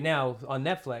right now on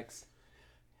Netflix.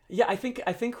 Yeah, I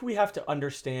think we have to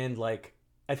understand,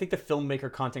 I think the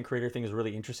filmmaker content creator thing is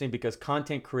really interesting because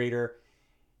content creator,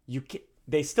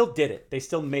 they still did it. They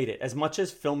still made it. As much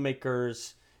as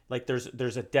filmmakers,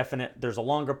 there's a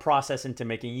longer process into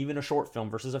making even a short film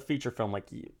versus a feature film. Like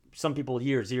some people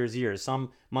years,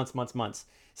 some months.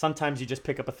 Sometimes you just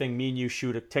pick up a thing, me and you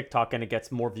shoot a TikTok and it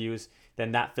gets more views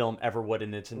than that film ever would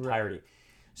in its entirety. Right.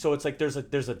 So it's like there's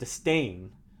a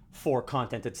disdain for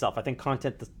content itself. I think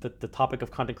the topic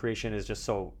of content creation is just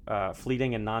so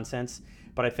fleeting and nonsense.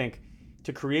 But I think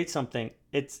to create something,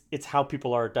 it's how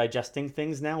people are digesting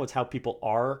things now. It's how people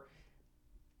are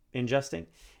ingesting.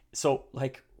 So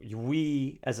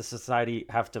we as a society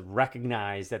have to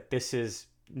recognize that this is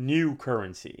new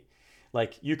currency.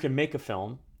 Like you can make a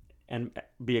film and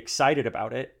be excited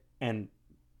about it and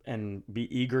be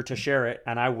eager to share it,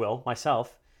 and I will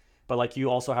myself. But you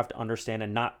also have to understand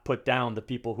and not put down the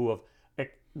people who have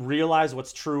realized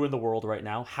what's true in the world right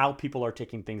now, how people are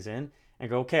taking things in, and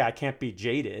go, okay, I can't be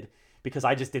jaded because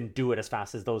I just didn't do it as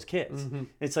fast as those kids.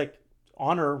 It's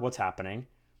honor what's happening,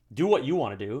 do what you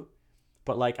want to do.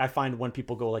 But I find when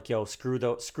people go yo, screw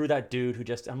that dude who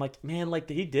just, I'm like, man,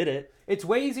 he did it. It's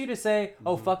way easier to say,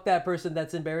 oh, fuck that person,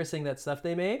 that's embarrassing, that stuff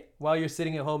they made, while you're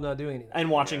sitting at home not doing anything. And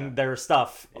watching their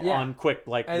stuff on quick,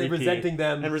 and repeat. resenting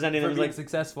them and resenting for them being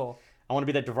successful. I want to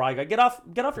be that dry guy. Get off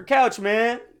your couch,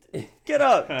 man. Get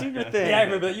up, do your thing. Yeah, I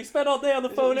remember that. You spent all day on the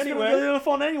phone anyway. On the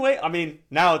phone anyway. I mean,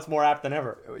 now it's more apt than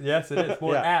ever. Yes, it is.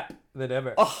 More app than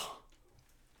ever. Oh.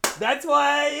 That's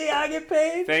why I get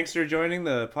paid. Thanks for joining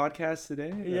the podcast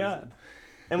today. Yeah.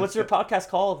 And what's your podcast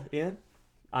called, Ian?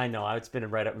 I know. It's been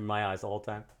right up in my eyes the whole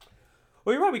time.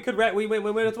 Well, you're right. We could wrap. We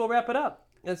might as well wrap it up.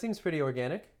 That seems pretty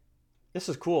organic. This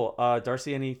is cool.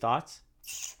 Darcy, any thoughts?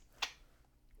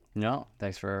 No,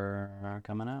 thanks for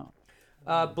coming out.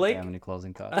 Blake. Do you have any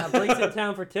closing thoughts? Blake's in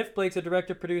town for TIFF. Blake's a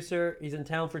director producer. He's in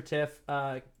town for TIFF.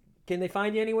 Can they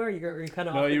find you anywhere? You're kind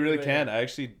of no, you really can't. I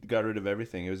actually got rid of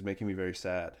everything. It was making me very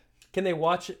sad. Can they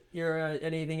watch your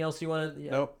anything else you want to?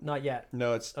 Nope. Not yet.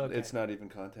 No, it's not even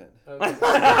content.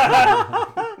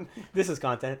 Okay. This is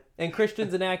content. And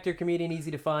Christian's an actor, comedian,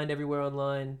 easy to find everywhere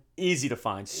online. Easy to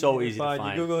find. So easy to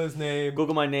find. You Google his name.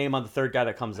 Google my name on the third guy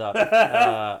that comes up.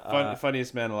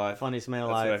 Funniest man alive. Funniest man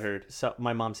alive. That's what I heard. So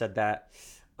my mom said that,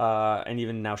 and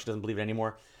even now she doesn't believe it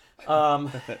anymore.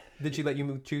 Did she let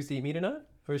you choose to eat meat or not?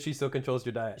 Or she still controls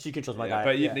your diet? She controls my diet.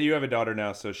 But you have a daughter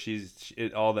now, so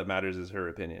all that matters is her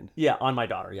opinion. Yeah, on my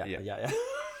daughter. Yeah.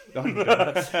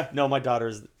 No, my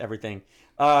daughter's everything.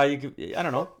 I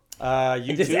don't know.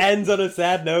 It just ends on a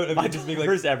sad note of just being like,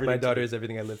 everything. My daughter is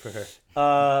everything I live for her.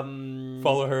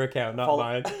 Follow her account, not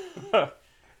mine.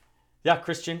 Yeah,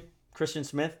 Christian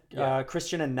Smith.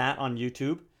 Christian and Nat on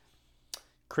YouTube.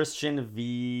 Christian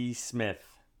V Smith.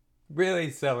 Really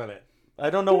selling it.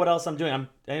 I don't know what else I'm doing.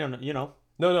 I don't know. You know.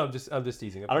 No, I'm just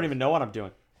teasing. I don't even know what I'm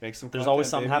doing. There's always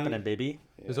something happening, baby.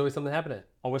 Yeah. There's always something happening.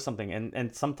 Always something,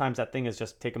 and sometimes that thing is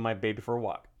just taking my baby for a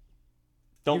walk.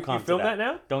 Don't you film that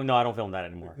now? I don't film that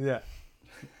anymore. Yeah.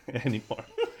 Anymore.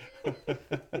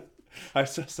 I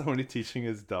saw somebody teaching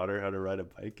his daughter how to ride a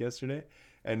bike yesterday,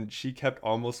 and she kept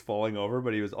almost falling over,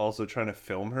 but he was also trying to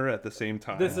film her at the same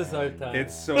time. This is our time.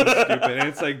 It's so stupid. And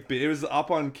it's it was up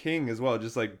on King as well,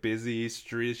 just busy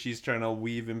street. She's trying to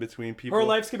weave in between people. Her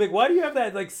life's gonna be why do you have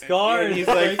that scar? And he's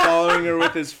following her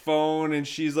with his phone, and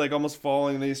she's almost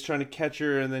falling, and then he's trying to catch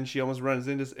her, and then she almost runs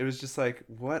into. It was just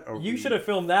what are you should have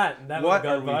filmed that, and that would what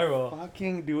have gone are viral. we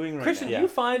fucking doing right Christian, now? you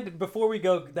find before we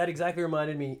go that exactly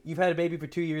reminded me. You've had a baby for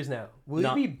 2 years now. Will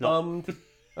you be bummed?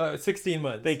 16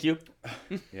 months. Thank you.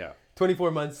 Yeah.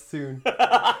 24 months soon.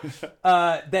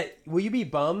 That will you be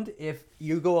bummed if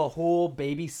you go a whole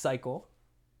baby cycle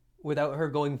without her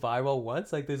going viral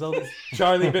once? Like there's all this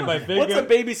Charlie bit my finger. What's a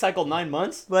baby cycle? 9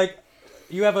 months? Like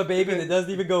you have a baby that doesn't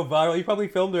even go viral. You probably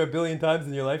filmed her 1 billion times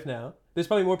in your life now. There's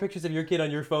probably more pictures of your kid on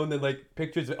your phone than like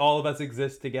pictures that all of us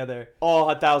exist together. Oh,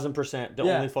 1,000%. The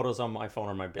Yeah. only photos on my phone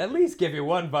are my baby. At least give you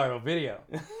one viral video.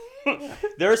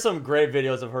 There are some great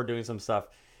videos of her doing some stuff.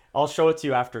 I'll show it to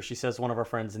you after. She says one of our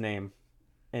friends' name,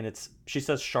 and she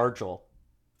says Sharjul.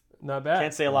 Not bad.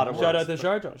 Can't say a lot of Shout words. out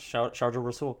to Sharjah. Sharjul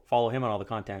Rasul. Follow him on all the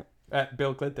content At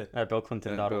Bill Clinton. at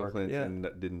BillClinton.org. Bill Clinton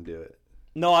didn't do it.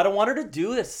 No, I don't want her to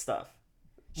do this stuff.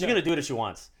 She's No. gonna do it if she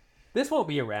wants. This won't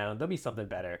be around. There'll be something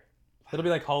better. It'll be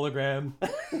like hologram.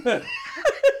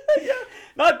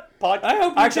 Not podcast. I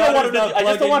hope your Actually, I just daughter's not don't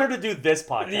plugging- want her to do this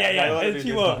podcast. I want her to And do she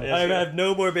this won't. podcast. I Yeah, have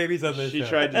no more babies on this She show.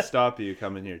 tried to stop you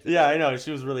coming here today. Yeah, I know.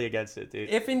 She was really against it, dude.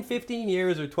 If in 15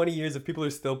 years or 20 years, if people are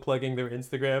still plugging their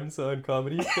Instagrams on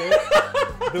comedy shows,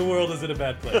 the world is in a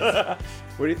bad place.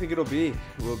 What do you think it'll be?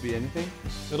 Will it be anything?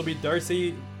 It'll be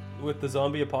Darcy with the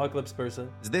zombie apocalypse person.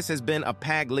 This has been a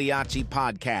Pagliacci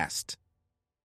podcast.